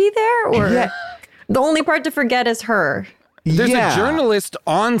that's going to be there? Or the only part to forget is her? There's a journalist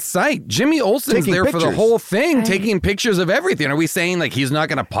on site. Jimmy Olsen's taking there pictures for the whole thing, taking pictures of everything. Are we saying like he's not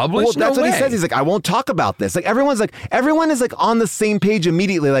going to publish? Well, that's what he says. He's like, I won't talk about this. Like everyone is like on the same page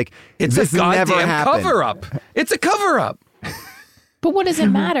immediately. Like it's this a goddamn never happened. cover up. It's a cover up. But what does it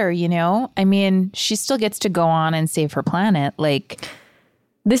matter? You know, I mean, she still gets to go on and save her planet. Like,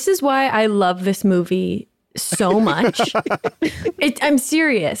 this is why I love this movie so much. I'm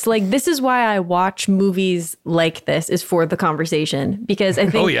serious. Like, this is why I watch movies like this, is for the conversation. Because I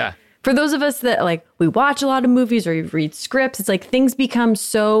think for those of us that like, we watch a lot of movies or you read scripts, it's like things become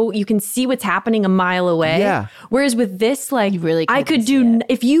so, you can see what's happening a mile away. Yeah. Whereas with this, like, really I could do,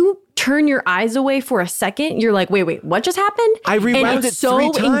 if you turn your eyes away for a second, you're like, wait, what just happened? I rewound and it's it so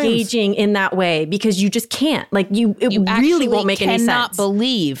 3 times. Engaging in that way because you just can't. Like, it really won't make any sense. You cannot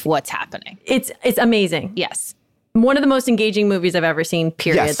believe what's happening. It's amazing. Yes. One of the most engaging movies I've ever seen,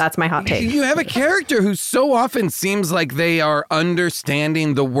 period. Yes. That's my hot take. You have a character who so often seems like they are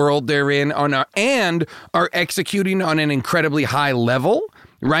understanding the world they're in and are executing on an incredibly high level.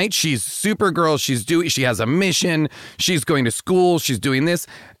 Right? She's Supergirl. She has a mission. She's going to school. She's doing this.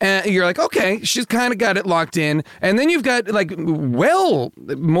 And you're like, okay, she's kind of got it locked in. And then you've got like, well,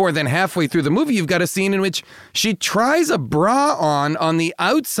 more than halfway through the movie, you've got a scene in which she tries a bra on the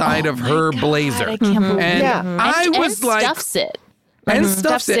outside of her blazer. I can't believe and I was like, stuffs it. and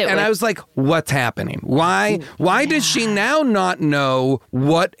stuffs it. And I was like, what's happening? Why does she now not know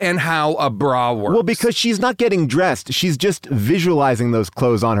what and how a bra works? Well, because she's not getting dressed. She's just visualizing those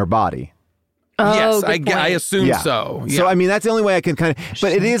clothes on her body. Yes, I assume so. Yeah. So, I mean, that's the only way I can kind of...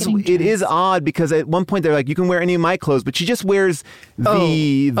 But it is odd because at one point they're like, you can wear any of my clothes, but she just wears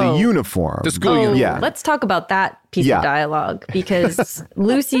the uniform. The school uniform. Yeah. Let's talk about that piece of dialogue because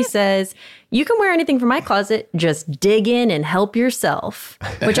Lucy says, you can wear anything from my closet, just dig in and help yourself.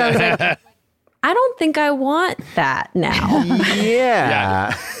 Which I was like, I don't think I want that now.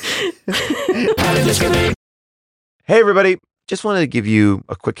 Yeah. Hey, everybody. Just wanted to give you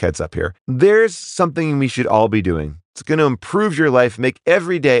a quick heads up here. There's something we should all be doing. It's going to improve your life, make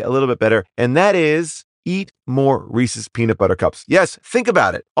every day a little bit better, and that is eat more Reese's peanut butter cups. Yes, think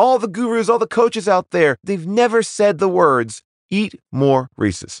about it. All the gurus, all the coaches out there, they've never said the words, eat more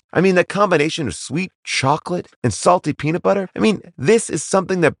Reese's. I mean, that combination of sweet chocolate and salty peanut butter, I mean, this is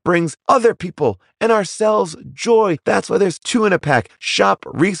something that brings other people and ourselves joy. That's why there's 2 in a pack. Shop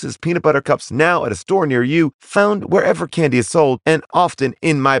Reese's peanut butter cups now at a store near you, found wherever candy is sold, and often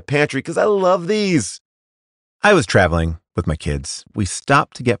in my pantry because I love these. I was traveling with my kids. We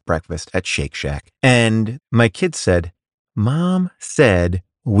stopped to get breakfast at Shake Shack, and my kids said, Mom said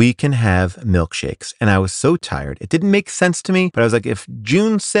we can have milkshakes. And I was so tired. It didn't make sense to me, but I was like, if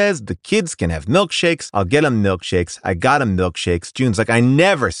June says the kids can have milkshakes, I'll get them milkshakes. I got them milkshakes. June's like, I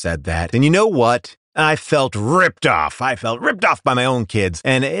never said that. And you know what? I felt ripped off. I felt ripped off by my own kids.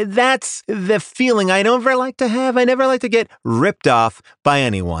 And that's the feeling I never like to have. I never like to get ripped off by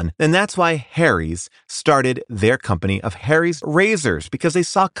anyone. And that's why Harry's started their company of Harry's Razors, because they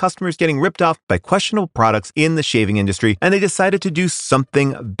saw customers getting ripped off by questionable products in the shaving industry, and they decided to do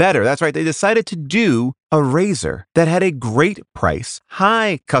something better. That's right. They decided to do a razor that had a great price,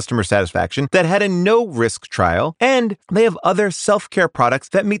 high customer satisfaction, that had a no-risk trial, and they have other self-care products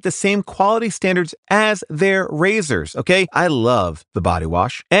that meet the same quality standards as their razors, okay? I love the body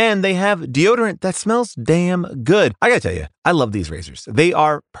wash, and they have deodorant that smells damn good. I gotta tell you, I love these razors. They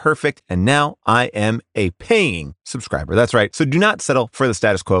are perfect, and now I am a paying subscriber. That's right. So do not settle for the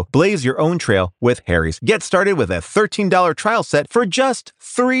status quo. Blaze your own trail with Harry's. Get started with a $13 trial set for just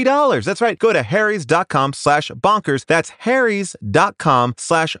 $3. That's right. Go to harrys.com/bonkers. That's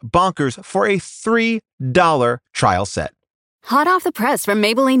harrys.com/bonkers for a $3 trial set. Hot off the press from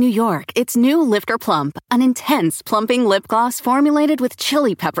Maybelline, New York, it's new Lifter Plump, an intense plumping lip gloss formulated with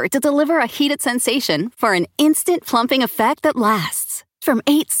chili pepper to deliver a heated sensation for an instant plumping effect that lasts. From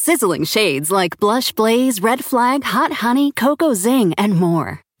 8 sizzling shades like Blush Blaze, Red Flag, Hot Honey, Cocoa Zing, and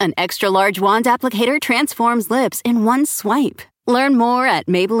more. An extra-large wand applicator transforms lips in one swipe. Learn more at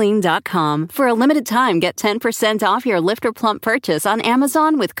Maybelline.com. For a limited time, get 10% off your Lifter Plump purchase on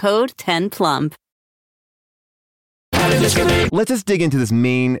Amazon with code 10PLUMP. Let's just dig into this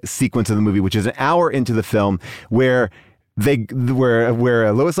main sequence of the movie, which is an hour into the film, where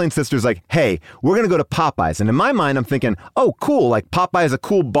Lois Lane's sister's like, hey, we're going to go to Popeyes. And in my mind, I'm thinking, oh, cool, like Popeyes is a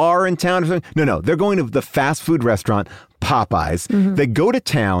cool bar in town or something. No, they're going to the fast food restaurant, Popeyes. Mm-hmm. They go to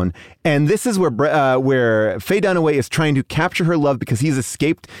town, and this is where Faye Dunaway is trying to capture her love because he's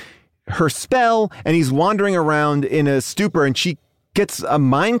escaped her spell, and he's wandering around in a stupor, and she gets a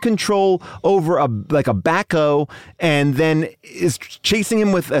mind control over a backhoe, and then is chasing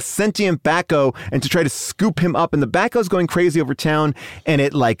him with a sentient backhoe and to try to scoop him up. And the backhoe's going crazy over town, and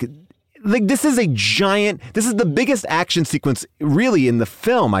it this is the biggest action sequence really in the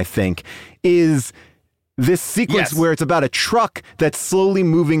film, I think, is this sequence where it's about a truck that's slowly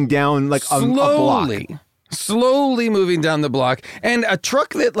moving down a block. Slowly moving down the block. And a truck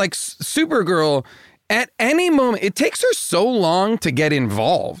that, like Supergirl, at any moment, it takes her so long to get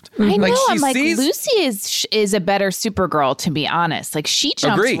involved. I know. Lucy is a better Supergirl, to be honest. Like, she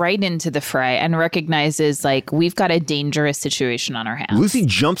jumps right into the fray and recognizes, we've got a dangerous situation on our hands. Lucy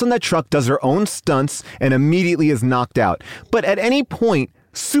jumps on that truck, does her own stunts, and immediately is knocked out. But at any point,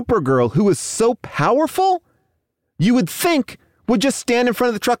 Supergirl, who is so powerful, you would think would just stand in front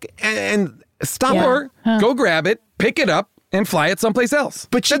of the truck and stop her. Go grab it, pick it up, and fly it someplace else.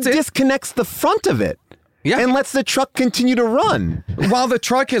 But she disconnects the front of it and lets the truck continue to run. While the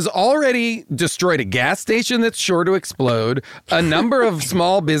truck has already destroyed a gas station that's sure to explode, a number of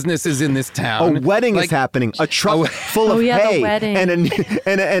small businesses in this town. A wedding is happening. A truck full of hay. The wedding. And a New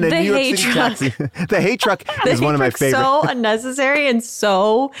York City taxi. The hay truck is one of my favorites. So unnecessary and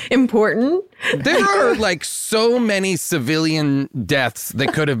so important. There are so many civilian deaths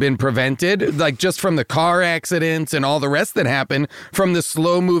that could have been prevented, just from the car accidents and all the rest that happened from the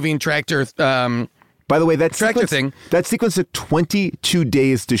slow-moving tractor. By the way, that sequence took 22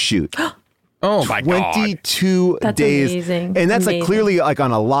 days to shoot. Oh my God. 22 That's days. amazing. And that's like Amazing. clearly like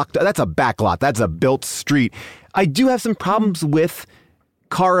on a locked, that's a back lot. That's a built street. I do have some problems with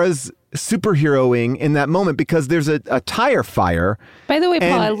Kara's superheroing in that moment because there's a tire fire. By the way, Paul,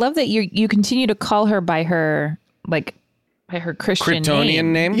 And- I love that you continue to call her by her Christian Kryptonian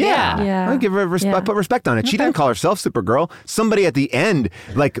name? Yeah. I give her I put respect on it. She didn't call herself Supergirl. Somebody at the end,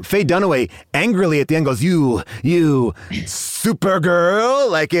 like Faye Dunaway, angrily at the end goes, "You, Supergirl!"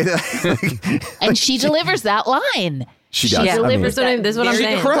 Like it, and she delivers that line. She does. Yeah, delivers this is what I'm She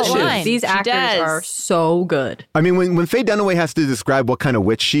saying. crushes. These She actors does. are so good. I mean, when Faye Dunaway has to describe what kind of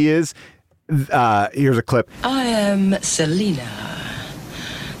witch she is, here's a clip. I am Selena,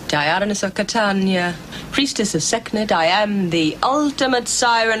 Dionysus of Catania, priestess of Seknit. I am the ultimate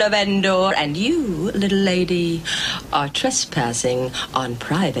siren of Endor, and you, little lady, are trespassing on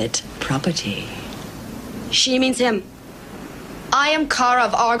private property. She means him. I am Kara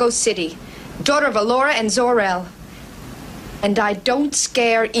of Argo City, daughter of Allura and Zor-El. And I don't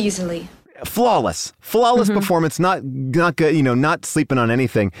scare easily. Flawless performance, not good, not sleeping on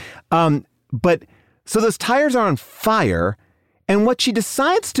anything. But so those tires are on fire, and what she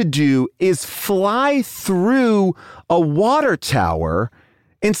decides to do is fly through a water tower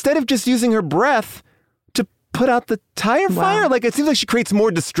instead of just using her breath to put out the tire fire. Like, it seems like she creates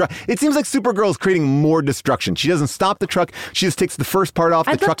more destruction. It seems like Supergirl is creating more destruction. She doesn't stop the truck. She just takes the first part off.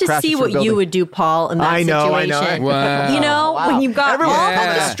 The I'd love truck to crashes see through a what building. you would do, Paul, in that I know. situation. Wow. You know, when you've got Everyone- all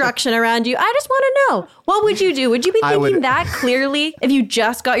the destruction around you, I just want to know, what would you do? Would you be I thinking would- that clearly if you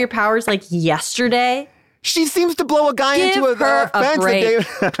just got your powers like yesterday? She seems to blow a guy Give into her a fence. break.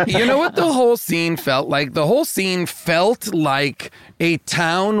 You know what the whole scene felt like? The whole scene felt like a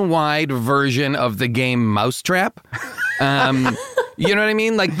town-wide version of the game Mousetrap. You know what I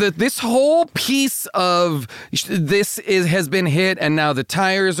mean? Like this whole piece of has been hit, and now the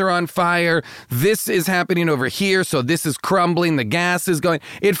tires are on fire. This is happening over here, so this is crumbling. The gas is going.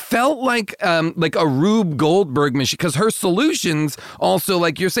 It felt like a Rube Goldberg machine, because her solutions also,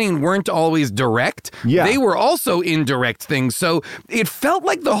 like you're saying, weren't always direct. Yeah. They were also indirect things. So it felt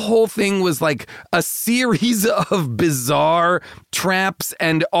like the whole thing was like a series of bizarre traps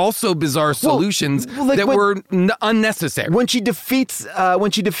and also bizarre solutions that were unnecessary. When she defeats Faye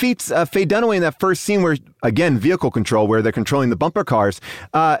Dunaway in that first scene where, again, vehicle control, where they're controlling the bumper cars,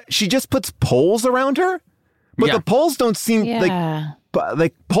 she just puts poles around her, but the poles don't seem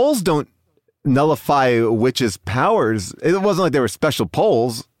like poles don't nullify witches' powers. It wasn't like they were special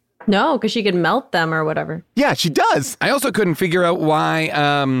poles. No, because she could melt them or whatever. Yeah, she does. I also couldn't figure out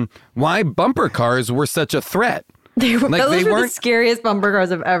why bumper cars were such a threat. Those were the weren't scariest bumper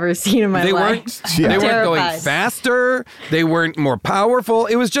cars I've ever seen in my life. They weren't going Terrified. faster. They weren't more powerful.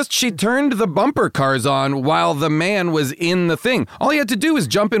 It was just she turned the bumper cars on while the man was in the thing. All he had to do was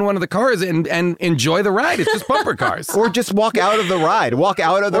jump in one of the cars and enjoy the ride. It's just bumper cars. Or just walk out of the ride.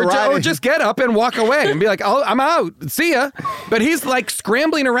 Or just get up and walk away and be like, oh, I'm out. See ya. But he's like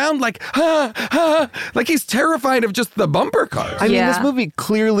scrambling around like he's terrified of just the bumper cars. I mean, this movie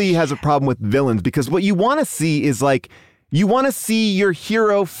clearly has a problem with villains, because what you want to see is you want to see your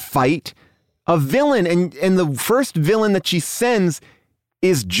hero fight a villain, and the first villain that she sends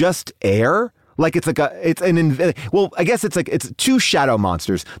is just air. Like it's two shadow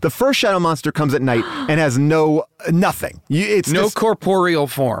monsters. The first shadow monster comes at night and has nothing. It's no just corporeal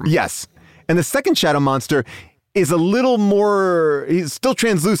form. Yes. And the second shadow monster is a little more, he's still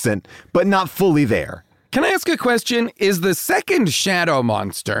translucent, but not fully there. Can I ask a question? Is the second shadow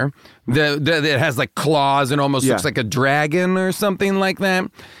monster that has like claws and almost looks like a dragon or something like that?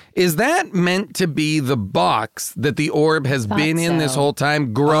 Is that meant to be the box that the orb has been in this whole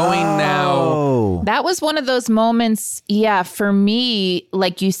time, growing now? That was one of those moments, for me,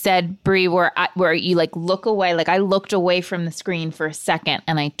 like you said, Brie, where you like look away. Like I looked away from the screen for a second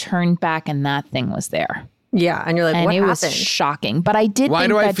and I turned back and that thing was there. Yeah, and you're like, what happened? Was shocking. But I did. Why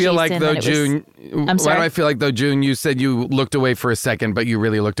think do I that feel like Jason, though, that it was- June? I'm sorry? Why do I feel like though, June? You said you looked away for a second, but you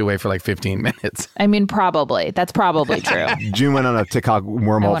really looked away for like 15 minutes. I mean, probably. That's probably true. June went on a TikTok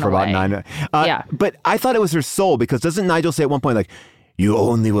wormhole for about 9 minutes. But I thought it was her soul, because doesn't Nigel say at one point, like, you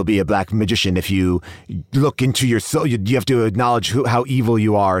only will be a black magician if you look into your soul. You have to acknowledge how evil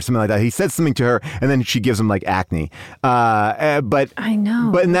you are, or something like that. He says something to her, and then she gives him like acne. But I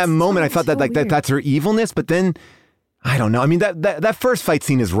know. But in that moment, I thought that that's her evilness. But then, I don't know. I mean, that first fight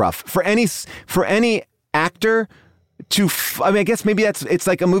scene is rough for any actor to. I guess maybe it's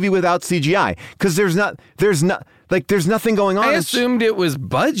like a movie without CGI, because there's nothing going on. I assumed it was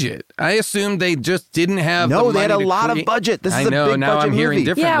budget. I assumed they just didn't have. No, the they had a money to lot create. of budget. This is a I know. big Now budget I'm hearing movie.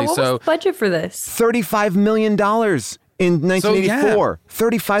 differently. Yeah, what was the budget for this? $35 million. in 1984.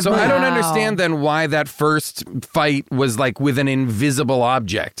 35 So million. I don't understand then why that first fight was like with an invisible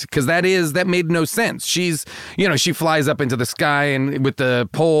object, because that made no sense. She's, she flies up into the sky and with the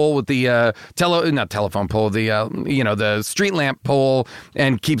pole, with the not telephone pole, the street lamp pole,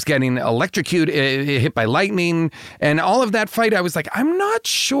 and keeps getting electrocuted, hit by lightning, and all of that fight. I was like, I'm not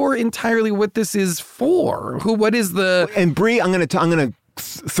sure entirely what this is for. What is the... And Brie, I'm gonna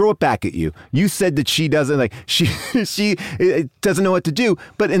throw it back at you. You said that she doesn't she doesn't know what to do,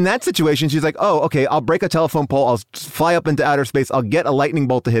 but in that situation she's like, oh, okay, I'll break a telephone pole, I'll fly up into outer space, I'll get a lightning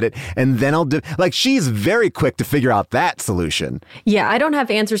bolt to hit it, and then I'll do, like, she's very quick to figure out that solution. Yeah, I don't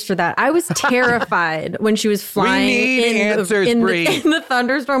have answers for that. I was terrified when she was flying in the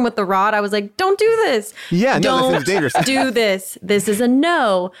thunderstorm with the rod. I was like, don't do this. Yeah, no, this is dangerous. Do this. This is a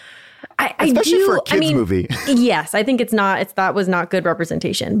no. Especially for a kids movie. Yes, I think that was not good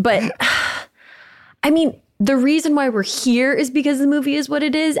representation. But I mean, the reason why we're here is because the movie is what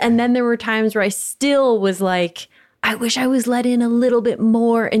it is. And then there were times where I still was like, I wish I was let in a little bit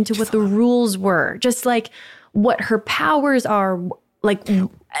more into what the rules were. Just like what her powers are, like,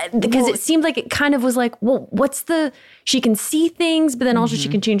 because it seemed like it kind of was like, well, she can see things, but then also she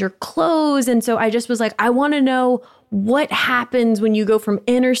can change her clothes. And so I just was like, I want to know what happens when you go from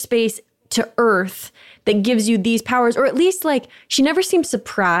inner space to Earth that gives you these powers, or at least like she never seemed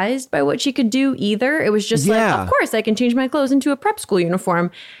surprised by what she could do either. It was just like, of course I can change my clothes into a prep school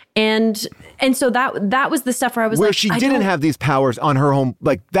uniform. And so that was the stuff where I was where like, she didn't have these powers on her home.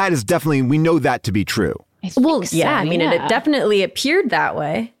 Like, that is definitely, we know that to be true. Well, yeah, I mean, it definitely appeared that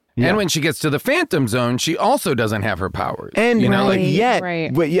way. Yeah. And when she gets to the Phantom Zone, she also doesn't have her powers. And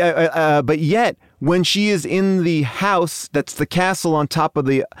but yet, when she is in the house, that's the castle on top of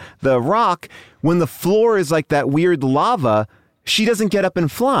the rock, when the floor is like that weird lava, she doesn't get up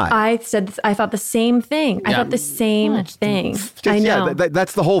and fly. I thought the same thing. I thought the same thing. I know. Yeah,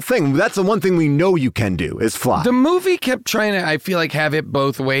 that's the whole thing. That's the one thing we know you can do is fly. The movie kept trying to, I feel like, have it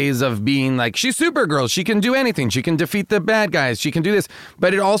both ways of being like, she's Supergirl. She can do anything. She can defeat the bad guys. She can do this.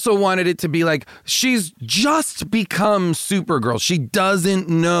 But it also wanted it to be like, she's just become Supergirl. She doesn't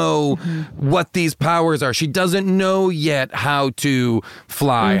know what these powers are. She doesn't know yet how to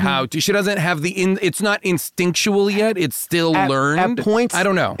fly, she doesn't have it's not instinctual yet. It's still learned. At points, I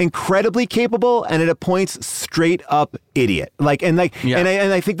don't know, incredibly capable, and at points straight up idiot. And I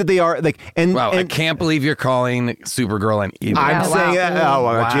think that they are like. And I can't believe you're calling Supergirl an idiot. I'm saying it. Oh,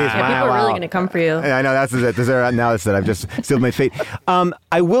 wow. Geez, people are really going to come for you. I know that's it. Now that's it. I've just sealed my fate.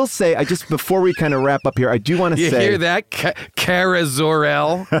 I will say, before we kind of wrap up here, I do want to say. You hear that, Kara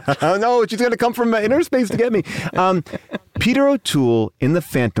Zor-El? Oh no, she's going to come from inner space to get me. Peter O'Toole in the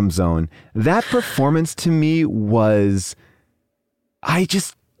Phantom Zone. That performance to me was. I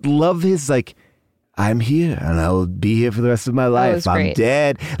just love his, like, I'm here and I'll be here for the rest of my life. I'm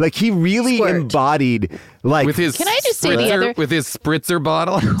dead. Like, he really embodied, like, with his Can I just say the other with his spritzer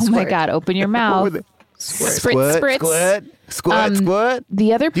bottle? Oh my God! Open your mouth. Spritz. Squirt.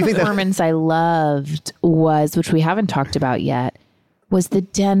 The other performance I loved was, which we haven't talked about yet, was the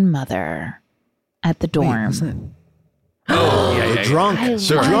den mother at the dorm. Drunk. I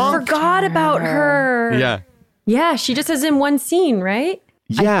forgot about her. Yeah. Yeah, she just is in one scene, right?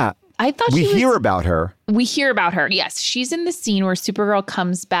 Yeah. I thought we hear about her. We hear about her. Yes, she's in the scene where Supergirl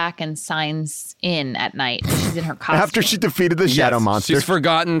comes back and signs in at night. She's in her costume. After she defeated the shadow monster. She's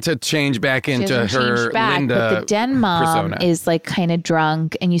forgotten to change back into her Linda but the den mom persona. is like kind of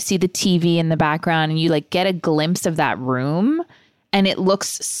drunk, and you see the TV in the background, and you like get a glimpse of that room. And it looks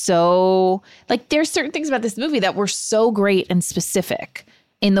so like there's certain things about this movie that were so great and specific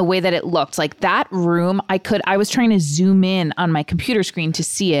in the way that it looked. Like that room, I was trying to zoom in on my computer screen to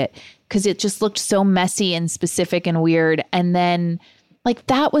see it because it just looked so messy and specific and weird. And then like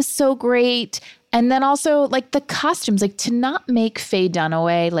that was so great. And then also like the costumes, like to not make Faye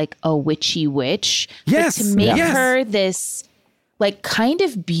Dunaway like a witchy witch. Yes. But to make her this like kind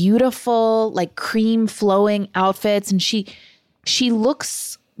of beautiful, like cream flowing outfits. And she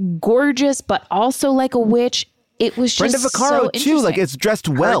looks gorgeous, but also like a witch. It was just Brenda Vaccaro, so too. Like, it's dressed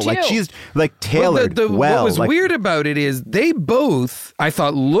well. Like, she's, like, tailored well. What was weird about it is they both, I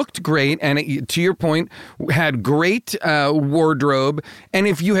thought, looked great. And to your point, had great wardrobe. And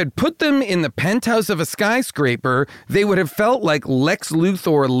if you had put them in the penthouse of a skyscraper, they would have felt like Lex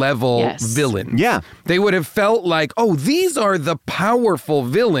Luthor level villains. Yeah. They would have felt like, oh, these are the powerful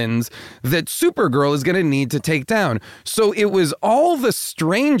villains that Supergirl is going to need to take down. So it was all the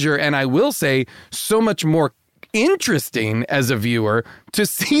stranger, and I will say, so much more interesting as a viewer to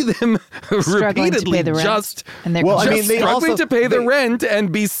see them repeatedly struggling to pay the rent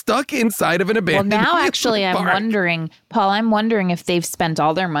and be stuck inside of an abandoned Well, now actually park. I'm wondering if they've spent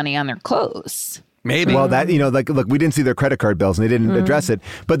all their money on their clothes. Maybe. Well, that, look, we didn't see their credit card bills and they didn't address it,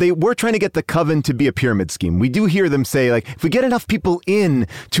 but they were trying to get the coven to be a pyramid scheme. We do hear them say, like, if we get enough people in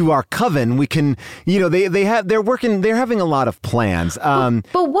to our coven, we can, they're having a lot of plans.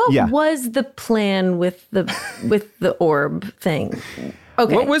 But what was the plan with the orb thing?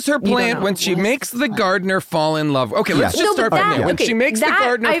 Okay. What was her plan when she makes the gardener fall in love? Okay, let's just start from there. When she makes the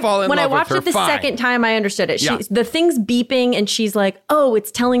gardener fall in love with her, when I watched it the second time, I understood it. The thing's beeping, and she's like, "Oh, it's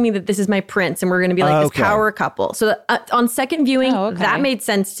telling me that this is my prince, and we're going to be like this power couple." So on second viewing, that made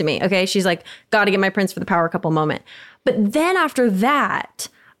sense to me. Okay, she's like, "Got to get my prince for the power couple moment." But then after that,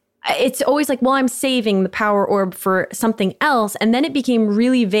 it's always like, well, I'm saving the power orb for something else. And then it became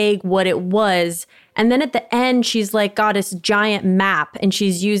really vague what it was. And then at the end, she's like got this giant map and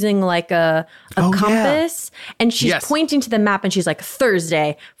she's using like a compass and she's pointing to the map and she's like,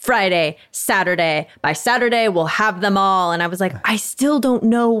 Thursday, Friday, Saturday. By Saturday, we'll have them all. And I was like, I still don't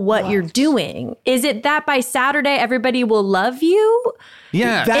know what you're doing. Is it that by Saturday, everybody will love you?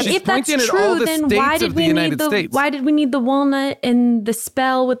 Yeah, and if that's true, then why did we need the walnut and the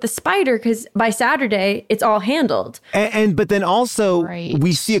spell with the spider? Because by Saturday, it's all handled. But then also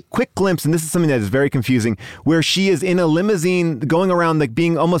we see a quick glimpse, and this is something that is very confusing, where she is in a limousine going around like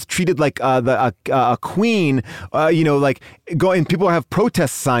being almost treated like a queen, and people have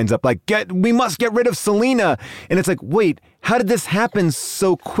protest signs up like we must get rid of Selena, and it's like, wait, how did this happen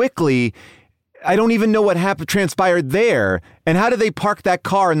so quickly? I don't even know what transpired there. And how do they park that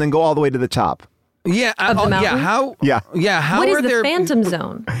car and then go all the way to the top? Yeah. How what is the Phantom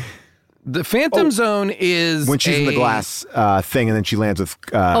Zone? The Phantom Zone is when she's in the glass thing and then she lands with...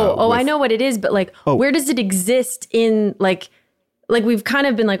 I know what it is, but where does it exist in like we've kind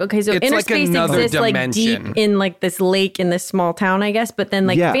of been like, okay, so inner space exists like deep in like this lake in this small town, I guess. But then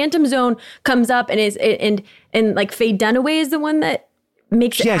Phantom Zone comes up and is and like Faye Dunaway is the one that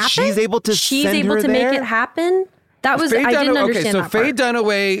makes it happen. She's able to make it happen. That was I didn't understand. Okay, so Faye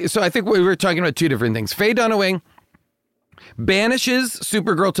Dunaway. So I think we were talking about two different things. Faye Dunaway banishes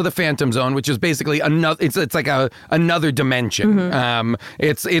Supergirl to the Phantom Zone, which is basically another. It's like another dimension. Mm-hmm.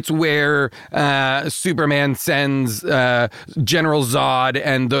 It's where Superman sends General Zod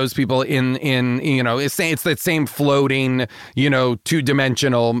and those people in it's that same floating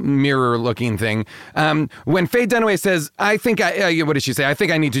 2-dimensional mirror looking thing. When Faye Dunaway says, I think what did she say? I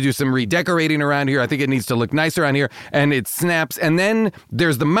think I need to do some redecorating around here. I think it needs to look nicer around here. And it snaps. And then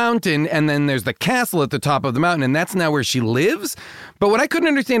there's the mountain, and then there's the castle at the top of the mountain, and that's now where she lives. But what I couldn't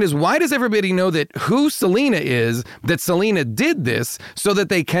understand is, why does everybody know that who Selena is, that Selena did this, so that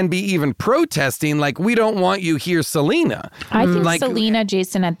they can be even protesting like, we don't want you here, Selena? I think Selena,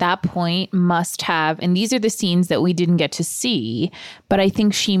 Jason, at that point must have, and these are the scenes that we didn't get to see, but I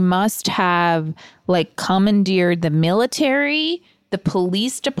think she must have like commandeered the military, the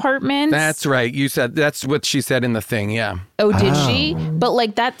police department. That's right. You said that's what she said in the thing. Yeah. Oh, did she? But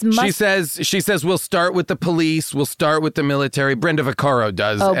like that's she says we'll start with the police. We'll start with the military. Brenda Vaccaro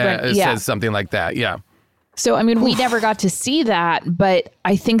does says something like that. Yeah. So, I mean, we never got to see that, but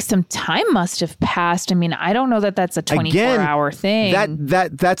I think some time must have passed. I mean, I don't know that that's a 24-hour thing.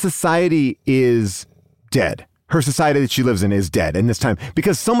 That society is dead. Her society that she lives in is dead in this time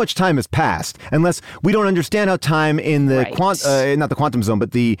because so much time has passed. Unless we don't understand how time in the not the quantum zone,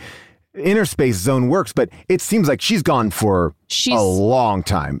 but the inner space zone works. But it seems like she's gone for a long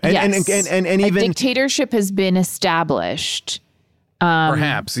time, and even a dictatorship has been established.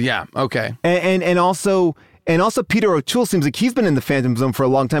 Perhaps, yeah, okay, and also Peter O'Toole seems like he's been in the Phantom Zone for a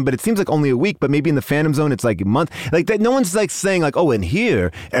long time, but it seems like only a week. But maybe in the Phantom Zone, it's like a month. Like that, no one's like saying like, oh, in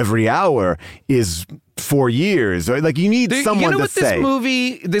here every hour is 4 years, or like you need someone to say.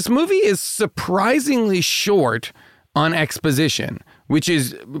 This movie is surprisingly short on exposition, which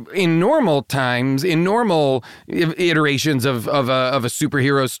is in normal times, in normal iterations of a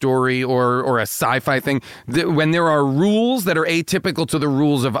superhero story or a sci-fi thing, when there are rules that are atypical to the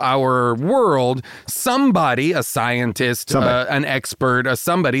rules of our world, somebody, a scientist, an expert,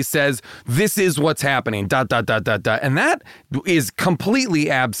 somebody says, this is what's happening, ... And that is completely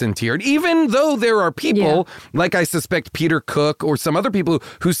absent here. Even though there are people, like I suspect Peter Cook or some other people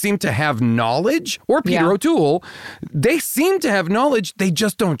who seem to have knowledge, or Peter O'Toole, they seem to have knowledge knowledge. They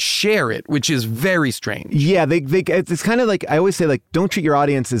just don't share it, which is very strange. Yeah, it's kind of like, I always say, like, don't treat your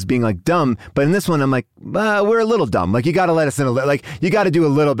audience as being like dumb. But in this one, I'm like, we're a little dumb. Like, you got to let us in like, you got to do a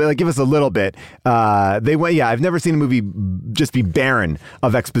little bit, like, give us a little bit. I've never seen a movie just be barren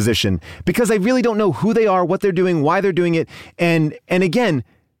of exposition because I really don't know who they are, what they're doing, why they're doing it. And again,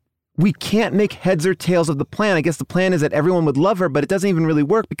 we can't make heads or tails of the plan. I guess the plan is that everyone would love her, but it doesn't even really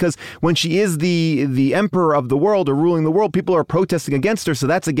work because when she is the emperor of the world or ruling the world, people are protesting against her. So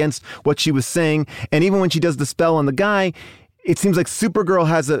that's against what she was saying. And even when she does the spell on the guy, it seems like Supergirl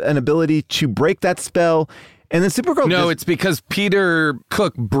has an ability to break that spell. And then Supergirl... No, it's because Peter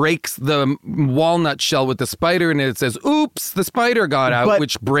Cook breaks the walnut shell with the spider and it says, oops, the spider got out,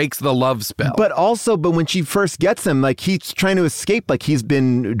 which breaks the love spell. But when she first gets him, like, he's trying to escape, like he's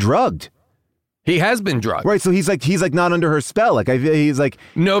been drugged. He has been drugged. Right, so he's like not under her spell. Like, he's like...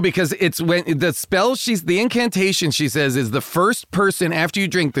 No, because it's when the spell, the incantation, she says, is the first person, after you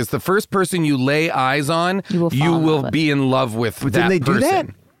drink this, the first person you lay eyes on, you will be in love with that person. Didn't they do that?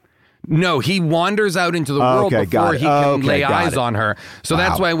 No, he wanders out into the world before he can lay eyes on her. So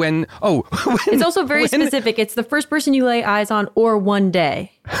that's why it's also very specific. It's the first person you lay eyes on or one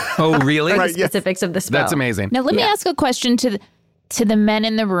day. Oh, really? The specifics of the spell. That's amazing. Now, let me ask a question to the men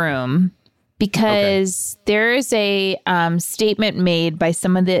in the room, because there is a statement made by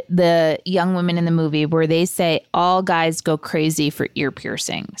some of the young women in the movie where they say all guys go crazy for ear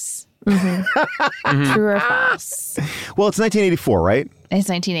piercings. Mm-hmm. True or false? Well, it's 1984, right? It's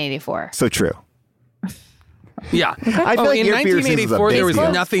 1984. So true. Yeah. I feel like in 1984, there was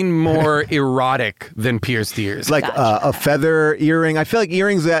nothing more erotic than pierced ears. Like a feather earring. I feel like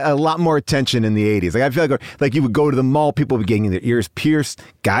earrings got a lot more attention in the 80s. Like, I feel like you would go to the mall, people would be getting their ears pierced.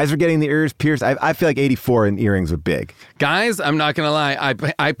 Guys were getting their ears pierced. I feel like 84 and earrings were big. Guys, I'm not going to lie.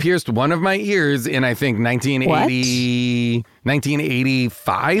 I pierced one of my ears in, I think,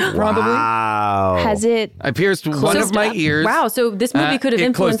 1985, probably. Wow. Has it? I pierced one of my ears. Wow. So this movie could have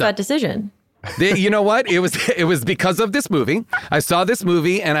influenced that decision. You know what? It was because of this movie. I saw this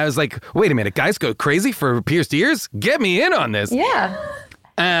movie and I was like, wait a minute, guys go crazy for pierced ears? Get me in on this. Yeah.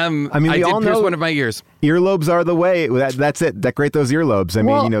 I did pierce one of my ears. Earlobes are the way. That's it. Decorate those earlobes. I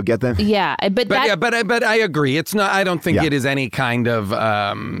mean, get them. Yeah, but I agree. It's not. I don't think it is any kind of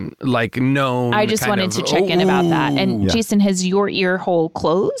known. I just wanted to check in about that. And Jason, has your ear hole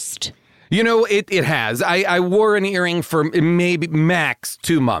closed? You know, it has. I wore an earring for maybe max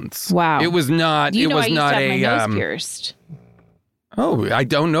 2 months. Wow. It was not. I used to have my a nose pierced. Oh, I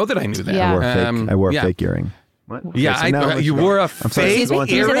don't know that I knew that. Yeah. I wore a fake earring. What? Yeah, you wore a fake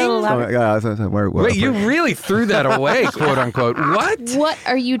earring? Wait, you really threw that away, quote unquote. What? What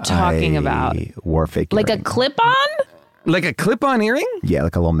are you talking about? I wore a fake earring. Like a clip-on? Like a clip-on earring? Yeah,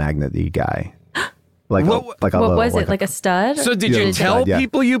 like a little magnet-y guy. What was it? Like a stud? So did you tell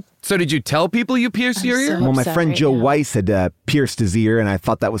people you? So did you tell people you pierced your ear? Well, my friend Joe Weiss had pierced his ear, and I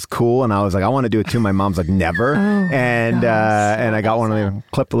thought that was cool, and I was like, I want to do it too. My mom's like, never. And I got one of the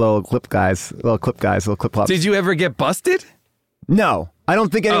little clip flops. Did you ever get busted? No. I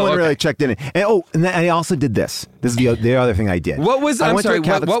don't think anyone really checked in. And I also did this. This is the other thing I did. What was? I'm sorry.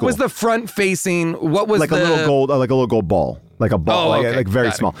 What was the front facing? What was like a little gold ball, like a ball, like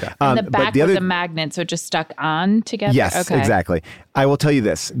very small. And the back was a magnet, so it just stuck on together. Yes, exactly. I will tell you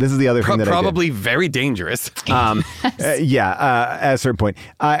this. This is the other thing that probably I did. Very dangerous. At a certain point,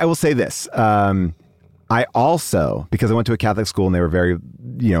 I will say this. I also, because I went to a Catholic school and they were very,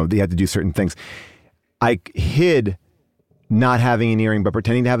 they had to do certain things. I hid not having an earring, but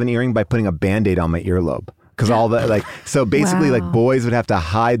pretending to have an earring by putting a Band-Aid on my earlobe. Because so basically boys would have to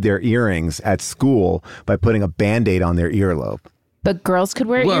hide their earrings at school by putting a Band-Aid on their earlobe. But girls could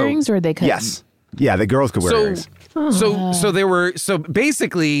wear earrings or they couldn't? Yes. Yeah, the girls could wear earrings. So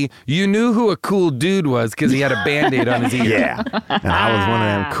basically you knew who a cool dude was because he had a Band-Aid on his ear. Yeah. And I was one of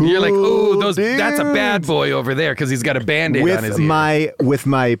them cool. You're like, ooh, that's a bad boy over there because he's got a Band-Aid on his ear. With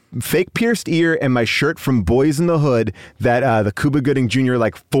my fake pierced ear and my shirt from Boys in the Hood, that the Cuba Gooding Jr.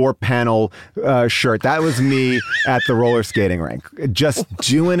 4-panel shirt. That was me at the roller skating rink. Just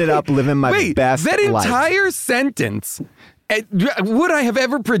doing it up, living my best life. That entire sentence. Would I have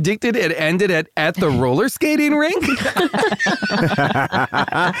ever predicted it ended at the roller skating rink?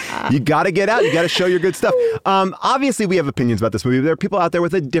 You got to get out. You got to show your good stuff. Obviously, we have opinions about this movie. There are people out there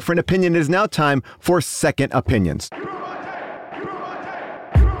with a different opinion. It is now time for Second Opinions. The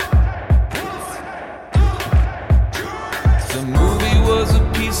movie was a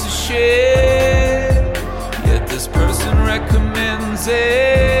piece of shit, yet this person recommends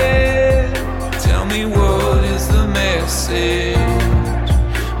it. Tell me what is the message?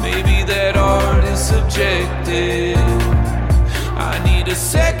 Maybe that art is subjective. I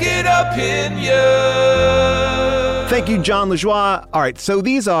Thank you, John LaJoie. All right, so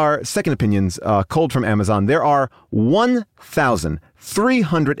these are second opinions, cold from Amazon. There are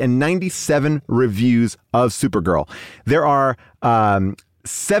 1,397 reviews of Supergirl. There are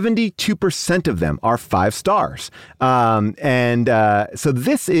 72% of them are 5 stars. So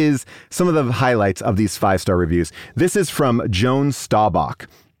this is some of the highlights of these 5-star reviews. This is from Joan Staubach.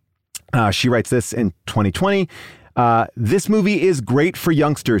 She writes this in 2020. This movie is great for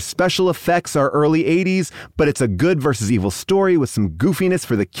youngsters. Special effects are early 80s, but it's a good versus evil story with some goofiness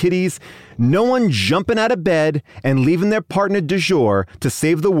for the kiddies. No one jumping out of bed and leaving their partner du jour to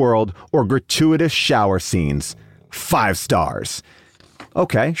save the world or gratuitous shower scenes. 5 stars.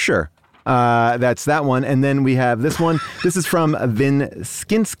 Okay, sure. That's that one. And then we have this one. This is from Vin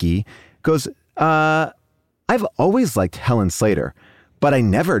Skinsky. Goes, I've always liked Helen Slater, but I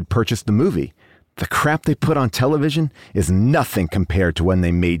never had purchased the movie. The crap they put on television is nothing compared to when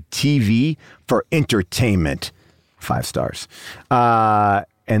they made TV for entertainment. 5 stars. And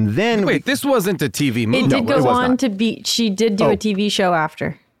then... Wait, this wasn't a TV movie. It did go on not. to be... She did do a TV show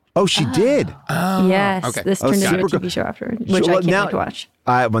after. Oh, she did? Yes, okay. this turned into a TV show after, which I can't wait to watch.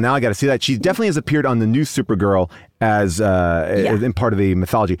 Well, now I got to see that. She definitely has appeared on the new Supergirl as in part of the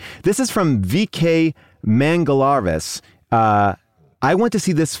mythology. This is from VK Mangalarvis. I went to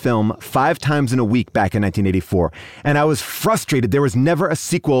see this film 5 times in a week back in 1984, and I was frustrated there was never a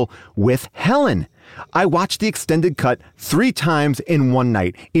sequel with Helen. I watched the extended cut 3 times in one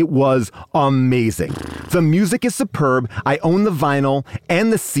night. It was amazing. The music is superb. I own the vinyl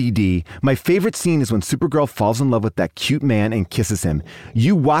and the CD. My favorite scene is when Supergirl falls in love with that cute man and kisses him.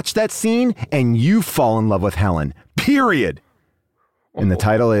 You watch that scene and you fall in love with Helen. Period. And the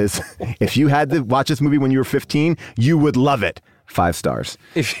title is, if you had to watch this movie when you were 15, you would love it. 5 stars.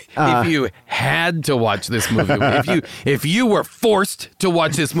 If you had to watch this movie, if you were forced to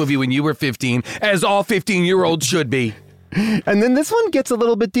watch this movie when you were 15, as all 15-year-olds should be. And then this one gets a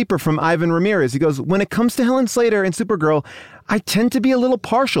little bit deeper from Ivan Ramirez. He goes, when it comes to Helen Slater and Supergirl, I tend to be a little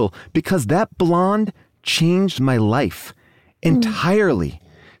partial because that blonde changed my life entirely.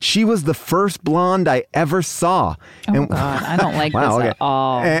 She was the first blonde I ever saw. Oh, God. I don't like this at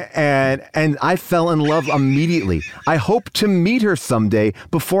all. And I fell in love immediately. I hope to meet her someday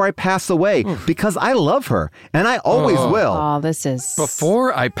before I pass away because I love her and I always will. Oh, this is...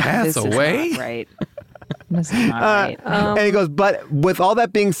 Before I pass away? Is not right. This is not right. And he goes, but with all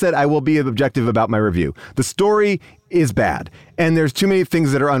that being said, I will be objective about my review. The story is bad, and there's too many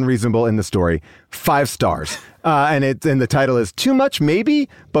things that are unreasonable in the story. 5 stars. And the title is Too Much Maybe,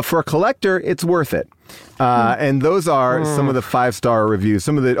 but for a collector, it's worth it. And those are some of the 5-star reviews.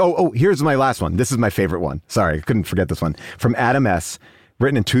 Some of the here's my last one. This is my favorite one. Sorry, I couldn't forget this one. From Adam S.,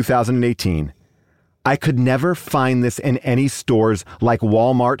 written in 2018. I could never find this in any stores like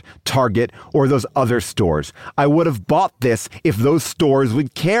Walmart, Target, or those other stores. I would have bought this if those stores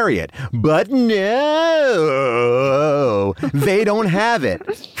would carry it. But no, they don't have it.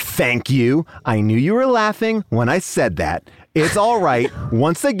 Thank you. I knew you were laughing when I said that. It's all right,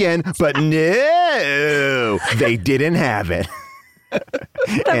 once again, but no, they didn't have it.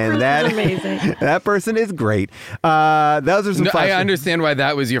 That person is great. Those are some. I understand why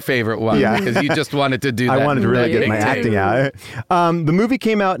that was your favorite one. Yeah, because you just wanted to do that. I wanted to really get my acting out. The movie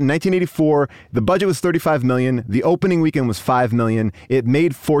came out in 1984. The budget was $35 million. The opening weekend was $5 million. It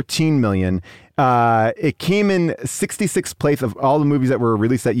made $14 million. It came in 66th place of all the movies that were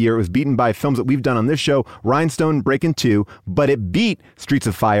released that year. It was beaten by films that we've done on this show, Rhinestone, Breakin' 2, but it beat Streets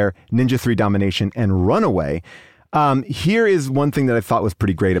of Fire, Ninja 3 Domination, and Runaway. Here is one thing that I thought was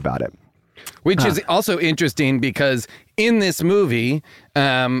pretty great about it. Which is also interesting because in this movie,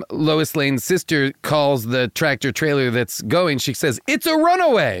 Lois Lane's sister calls the tractor trailer that's going, she says, it's a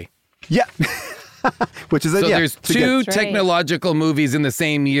runaway. Yeah. Which is there's 2 technological movies in the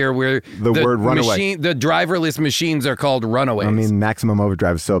same year where the word runaway. The driverless machines are called runaways. I mean, Maximum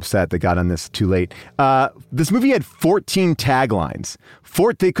Overdrive is so upset they got on this too late. This movie had 14 taglines.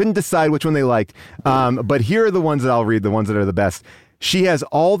 They couldn't decide which one they liked. But here are the ones that I'll read, the ones that are the best. She has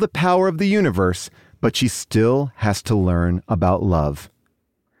all the power of the universe, but she still has to learn about love.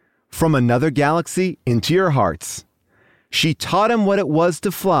 From another galaxy into your hearts. She taught him what it was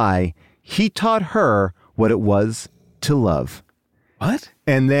to fly. He taught her what it was to love. What?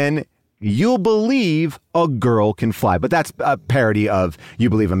 And then you'll believe a girl can fly. But that's a parody of You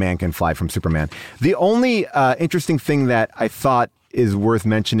Believe a Man Can Fly from Superman. The only interesting thing that I thought is worth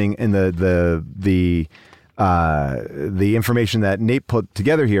mentioning in the information that Nate put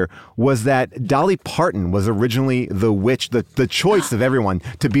together here was that Dolly Parton was originally the witch, the choice of everyone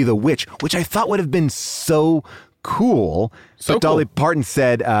to be the witch, which I thought would have been so cool. So but Dolly cool. Parton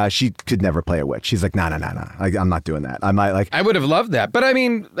said she could never play a witch. She's like, no. I'm not doing that. I would have loved that. But I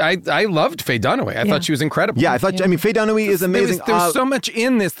mean, I loved Faye Dunaway. I thought she was incredible. Yeah, I mean, Faye Dunaway is amazing. There was so much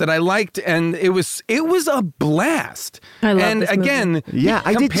in this that I liked, and it was a blast. I love and this movie. I again,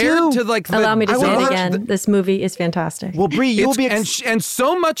 did compared too. to like Allow me to say it watched again. This movie is fantastic. Well, Brie, you'll be... and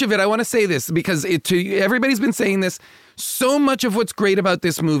so much of it, I want to say this because everybody's been saying this, so much of what's great about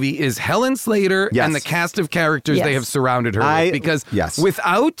this movie is Helen Slater and the cast of characters they have surrounded her with. Because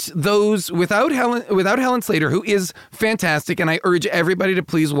without Helen Slater, who is fantastic, and I urge everybody to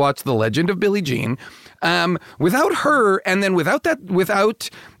please watch The Legend of Billie Jean, without her, and then without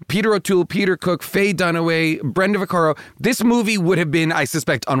Peter O'Toole, Peter Cook, Faye Dunaway, Brenda Vaccaro, this movie would have been, I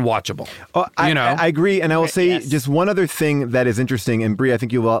suspect, unwatchable. I agree, and I will say just one other thing that is interesting, and Brie, I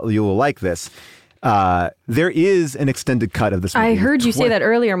think you will like this. There is an extended cut of this movie. I heard you say that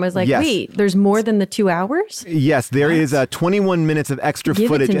earlier and was like, wait, there's more than the 2 hours? Yes, there is 21 minutes of extra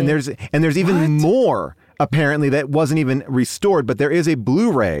footage, and there's even more apparently that wasn't even restored, but there is a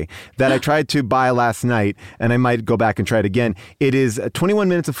Blu-ray that I tried to buy last night, and I might go back and try it again. It is 21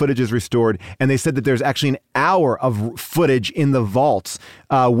 minutes of footage is restored, and they said that there's actually an hour of footage in the vaults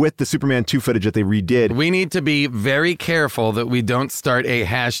with the Superman 2 footage that they redid. We need to be very careful that we don't start a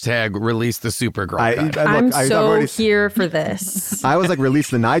hashtag release the Supergirl cut. I'm here for this. I was like,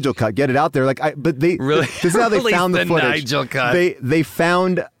 release the Nigel cut, get it out there. But they really this is how they found the footage. Nigel cut.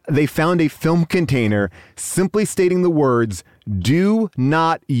 They found a film container simply stating the words, "Do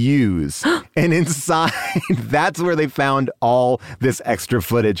not use." And inside, that's where they found all this extra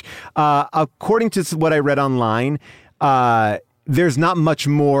footage. According to what I read online, there's not much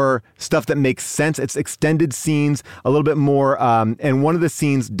more stuff that makes sense. It's extended scenes, a little bit more. And one of the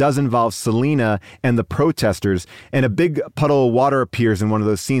scenes does involve Selena and the protesters. And a big puddle of water appears in one of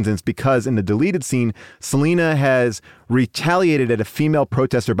those scenes. And it's because in the deleted scene, Selena has retaliated at a female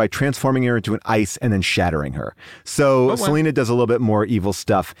protester by transforming her into an ice and then shattering her. So Selena does a little bit more evil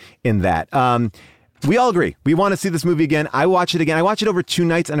stuff in that. We all agree. We want to see this movie again. I watched it again. I watched it over 2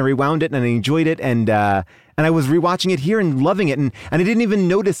 nights and I rewound it and I enjoyed it. And I was rewatching it here and loving it. And I didn't even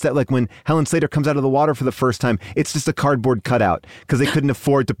notice that, like, when Helen Slater comes out of the water for the first time, it's just a cardboard cutout because they couldn't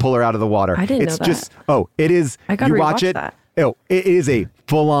afford to pull her out of the water. I didn't know that. It is. I gotta you watch rewatch it. That. Oh, it is a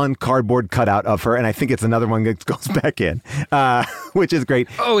full-on cardboard cutout of her, and I think it's another one that goes back in, which is great.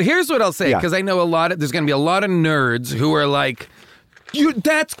 Oh, here's what I'll say, because I know there's going to be a lot of nerds who are like,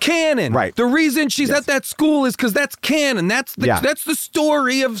 that's canon. Right. The reason she's at that school is because that's canon. That's the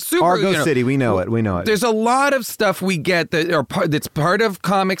story of Supergirl. Argo City, we know it. There's a lot of stuff we get that's part of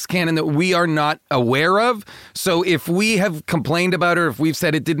comics canon that we are not aware of. So if we have complained about it, or if we've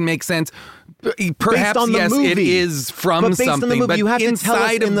said it didn't make sense, perhaps it is from something, but you have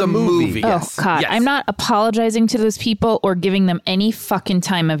inside to tell us of the movie. Oh, God. I'm not apologizing to those people or giving them any fucking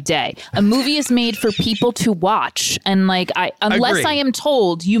time of day. A movie is made for people to watch. And unless I am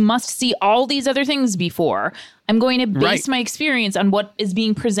told you must see all these other things before, I'm going to base my experience on what is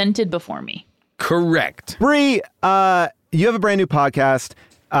being presented before me. Correct. Brie, you have a brand new podcast.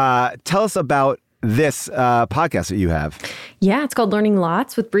 Tell us about this podcast that you have. Yeah, it's called Learning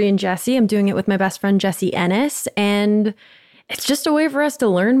Lots with Brie and Jesse. I'm doing it with my best friend, Jesse Ennis. And it's just a way for us to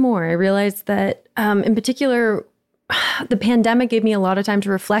learn more. I realized that in particular, the pandemic gave me a lot of time to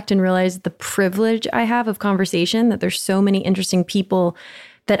reflect and realize the privilege I have of conversation, that there's so many interesting people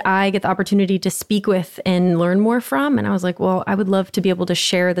that I get the opportunity to speak with and learn more from. And I was like, well, I would love to be able to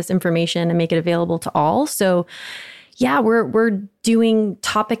share this information and make it available to all. So yeah, we're doing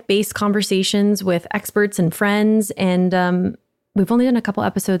topic-based conversations with experts and friends. And we've only done a couple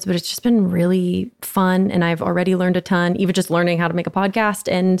episodes, but it's just been really fun. And I've already learned a ton, even just learning how to make a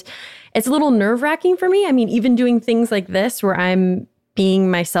podcast. And it's a little nerve-wracking for me. I mean, even doing things like this where I'm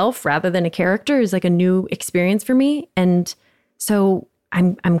being myself rather than a character is like a new experience for me. And so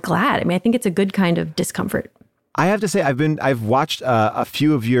I'm glad. I mean, I think it's a good kind of discomfort. I have to say, I've watched a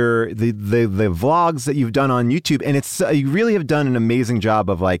few of the vlogs that you've done on YouTube, and you really have done an amazing job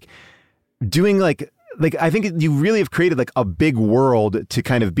of doing I think you really have created a big world to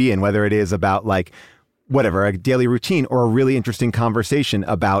kind of be in, whether it is about whatever, a daily routine or a really interesting conversation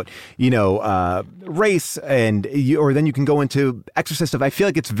about, race or then you can go into exercise stuff. I feel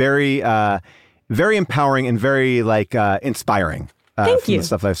like it's very, very empowering and very inspiring. Thank you. The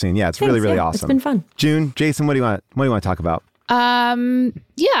stuff I've seen. Yeah, it's really, really awesome. It's been fun. June, Jason, what do you want to talk about?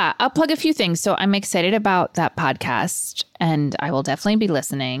 Yeah, I'll plug a few things. So I'm excited about that podcast and I will definitely be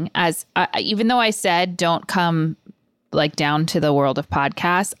listening. As even though I said don't come down to the world of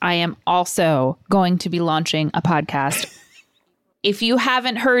podcasts, I am also going to be launching a podcast if you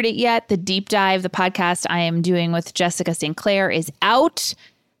haven't heard it yet, the deep dive, the podcast I am doing with Jessica St. Clair is out.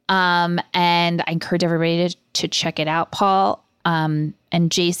 And I encourage everybody to check it out, Paul. And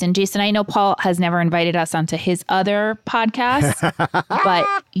Jason, I know Paul has never invited us onto his other podcast,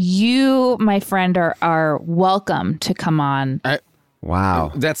 but you, my friend, are welcome to come on.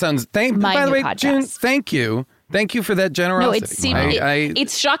 Wow. That sounds, by the way, June, thank you. Thank you for that generosity. No,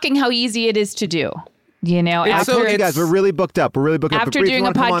 it's shocking how easy it is to do. You know, guys, we're really booked up. After doing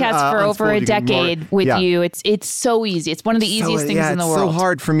a podcast for over a decade with you, it's so easy. It's one of the easiest things in the world. It's so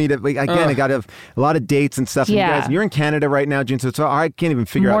hard for me to, I got a lot of dates and stuff. Yeah. And you're in Canada right now, June, so I can't even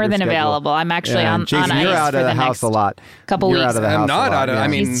figure out your schedule. More than available. I'm actually on Jason, ice you're out of the house a lot. Couple weeks. Out of the house. I'm not out of. I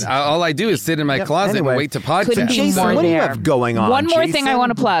mean, all I do is sit in my closet and wait to podcast. Jason, what do you have going on? One more thing I want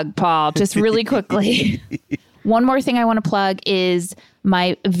to plug, Paul, just really quickly. One more thing I want to plug is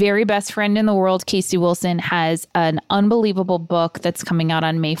my very best friend in the world, Casey Wilson, has an unbelievable book that's coming out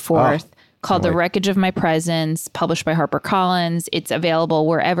on May 4th called The Wreckage of My Presence, published by HarperCollins. It's available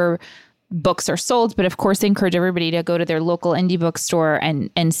wherever books are sold. But of course, I encourage everybody to go to their local indie bookstore and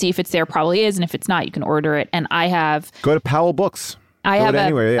see if it's there. Probably is. And if it's not, you can order it. And I have... Go to Powell Books. I have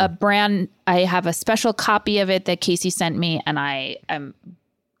I have a special copy of it that Casey sent me. And I am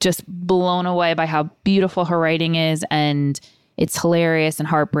just blown away by how beautiful her writing is, and it's hilarious and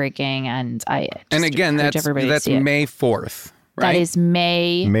heartbreaking. And again, that's May 4th. Right? That is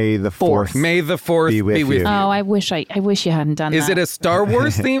May the 4th. May the 4th be with you. Oh, I wish you hadn't done that. Is it a Star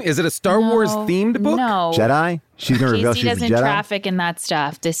Wars theme? Is it a Star Wars themed book? No. Jedi? She's going to reveal she's a Jedi? Casey doesn't traffic in that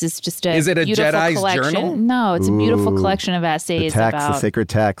stuff. This is just a Is it a beautiful Jedi's collection. journal? No, it's a beautiful collection of essays the sacred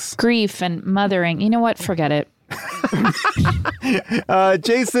text. Grief and mothering. You know what? Forget it.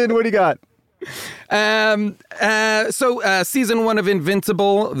 Jason, what do you got? So season 1 of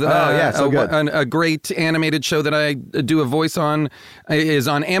Invincible, so good. A great animated show that I do a voice on, is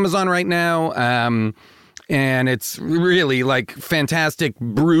on Amazon right now. And it's really like fantastic,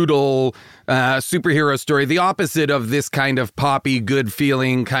 brutal superhero story. The opposite of this kind of poppy, good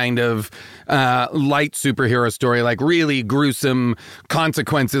feeling kind of light superhero story, like really gruesome,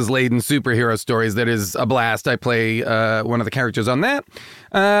 consequences laden superhero stories. That is a blast. I play one of the characters on that.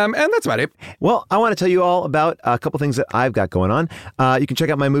 And that's about it. Well, I want to tell you all about a couple things that I've got going on. You can check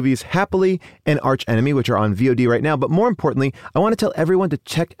out my movies Happily and Arch Enemy, which are on VOD right now. But more importantly, I want to tell everyone to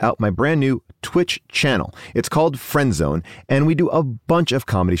check out my brand new Twitch channel. It's called Friend Zone, and we do a bunch of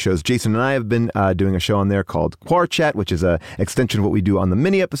comedy shows. Jason and I have been doing a show on there called Quar Chat, which is an extension of what we do on the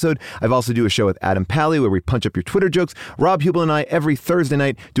mini episode. I've also do a show with Adam Pally where we punch up your Twitter jokes. Rob Hubel and I every Thursday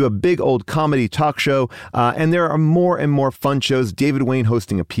night do a big old comedy talk show, and there are more and more fun shows. David Wayne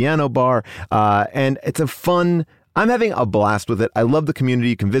hosting a piano bar, and it's a fun... I'm having a blast with it. I love the community.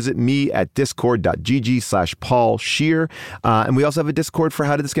 You can visit me at discord.gg/Paul Scheer. And we also have a Discord for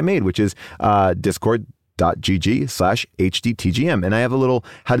How Did This Get Made, which is discord.gg/HDTGM. And I have a little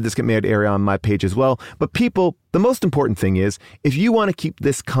How Did This Get Made area on my page as well. But people, the most important thing is, if you want to keep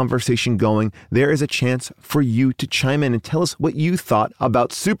this conversation going, there is a chance for you to chime in and tell us what you thought about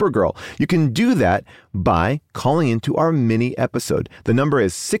Supergirl. You can do that by calling into our mini episode. The number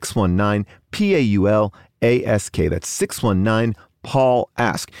is 619-PAUL-ASK. That's 619 Paul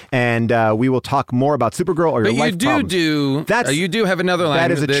Ask. And we will talk more about Supergirl or your life problems. You do have another line. That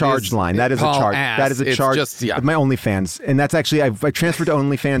is a charged line. That is a charge. That is a charge. With my OnlyFans, and that's actually I transferred to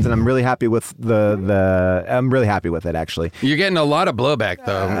OnlyFans, and I'm really happy with I'm really happy with it actually. You're getting a lot of blowback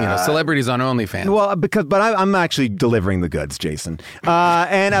though. Celebrities on OnlyFans. Well, but I'm actually delivering the goods, Jason.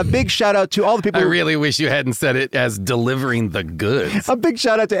 And a big shout out to all the people. I really wish you hadn't said it as delivering the goods. A big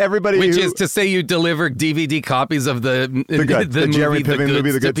shout out to everybody. Which is to say, you deliver DVD copies of the Jeremy Piven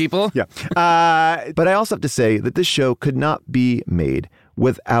movie, The Goods, to people. Yeah. But I also have to say that this show could not be made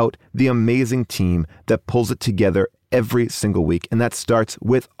without the amazing team that pulls it together every single week. And that starts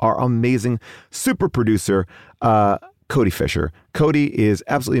with our amazing super producer, Cody Fisher. Cody is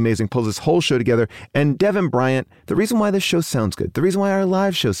absolutely amazing, pulls this whole show together. And Devin Bryant, the reason why this show sounds good, the reason why our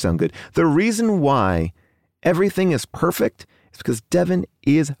live shows sound good, the reason why everything is perfect is because Devin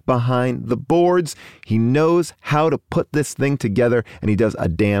is behind the boards. He knows how to put this thing together, and he does a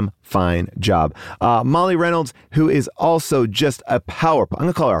damn fine job. Molly Reynolds, who is also just I'm going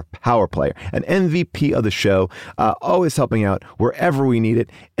to call her a power player, an MVP of the show, always helping out wherever we need it.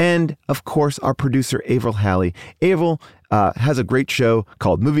 And, of course, our producer, Avril Halley. Avril has a great show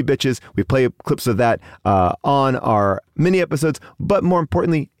called Movie Bitches. We play clips of that on our mini episodes. But more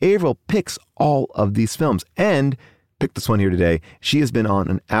importantly, Avril picks all of these films and picked this one here today. She has been on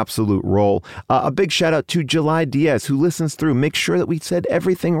an absolute roll. A big shout out to July Diaz, who listens through. Make sure that we said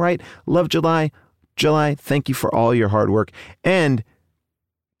everything right. Love July. July, thank you for all your hard work. And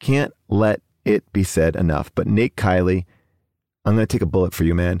can't let it be said enough, but Nate Kiley, I'm going to take a bullet for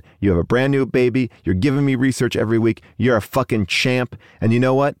you, man. You have a brand new baby. You're giving me research every week. You're a fucking champ. And you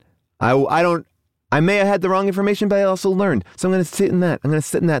know what? I may have had the wrong information, but I also learned. So I'm going to sit in that. I'm going to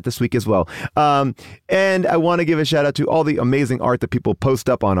sit in that this week as well. And I want to give a shout out to all the amazing art that people post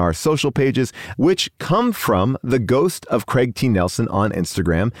up on our social pages, which come from the ghost of Craig T. Nelson on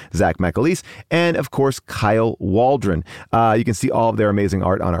Instagram, Zach McAleese, and of course, Kyle Waldron. You can see all of their amazing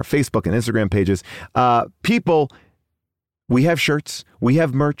art on our Facebook and Instagram pages. People, we have shirts, we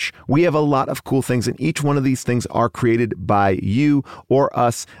have merch, we have a lot of cool things, and each one of these things are created by you or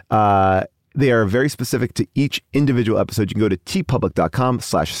us. They are very specific to each individual episode. You can go to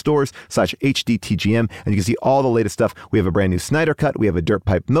tpublic.com/stores/HDTGM, and you can see all the latest stuff. We have a brand new Snyder Cut. We have a Dirt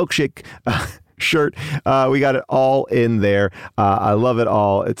Pipe Milkshake shirt. We got it all in there. I love it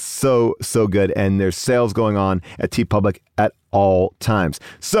all. It's so good. And there's sales going on at TeePublic at all times.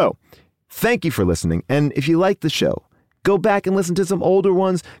 So thank you for listening. And if you like the show, go back and listen to some older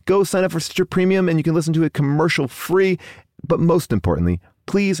ones. Go sign up for Stitcher Premium, and you can listen to it commercial free. But most importantly,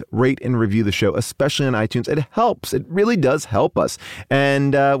 please rate and review the show, especially on iTunes. It helps. It really does help us.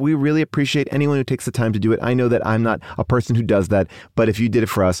 And we really appreciate anyone who takes the time to do it. I know that I'm not a person who does that, but if you did it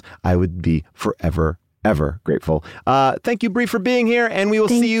for us, I would be forever, ever grateful. Thank you, Brie, for being here, and we will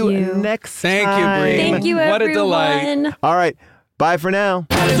see you next time. Thank you, Brie. Thank you, everyone. What a delight. All right. Bye for now.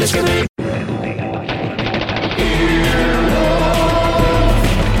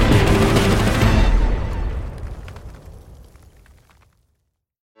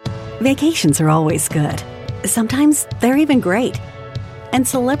 Vacations are always good. Sometimes they're even great. And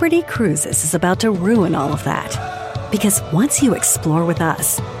Celebrity Cruises is about to ruin all of that. Because once you explore with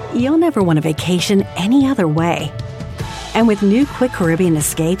us, you'll never want a vacation any other way. And with new Quick Caribbean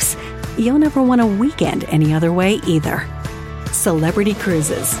Escapes, you'll never want a weekend any other way either. Celebrity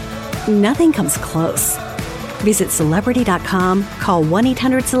Cruises. Nothing comes close. Visit Celebrity.com, call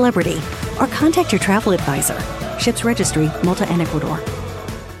 1-800-CELEBRITY, or contact your travel advisor. Ships Registry, Malta and Ecuador.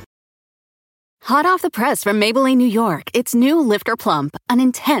 Hot off the press from Maybelline, New York, it's new Lifter Plump, an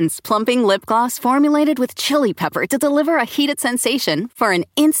intense plumping lip gloss formulated with chili pepper to deliver a heated sensation for an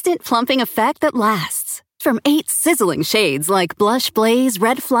instant plumping effect that lasts. From 8 sizzling shades like Blush Blaze,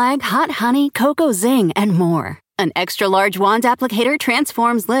 Red Flag, Hot Honey, Cocoa Zing, and more. An extra large wand applicator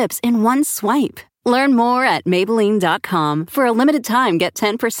transforms lips in one swipe. Learn more at Maybelline.com. For a limited time, get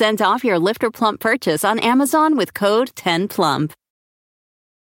 10% off your Lifter Plump purchase on Amazon with code 10PLUMP.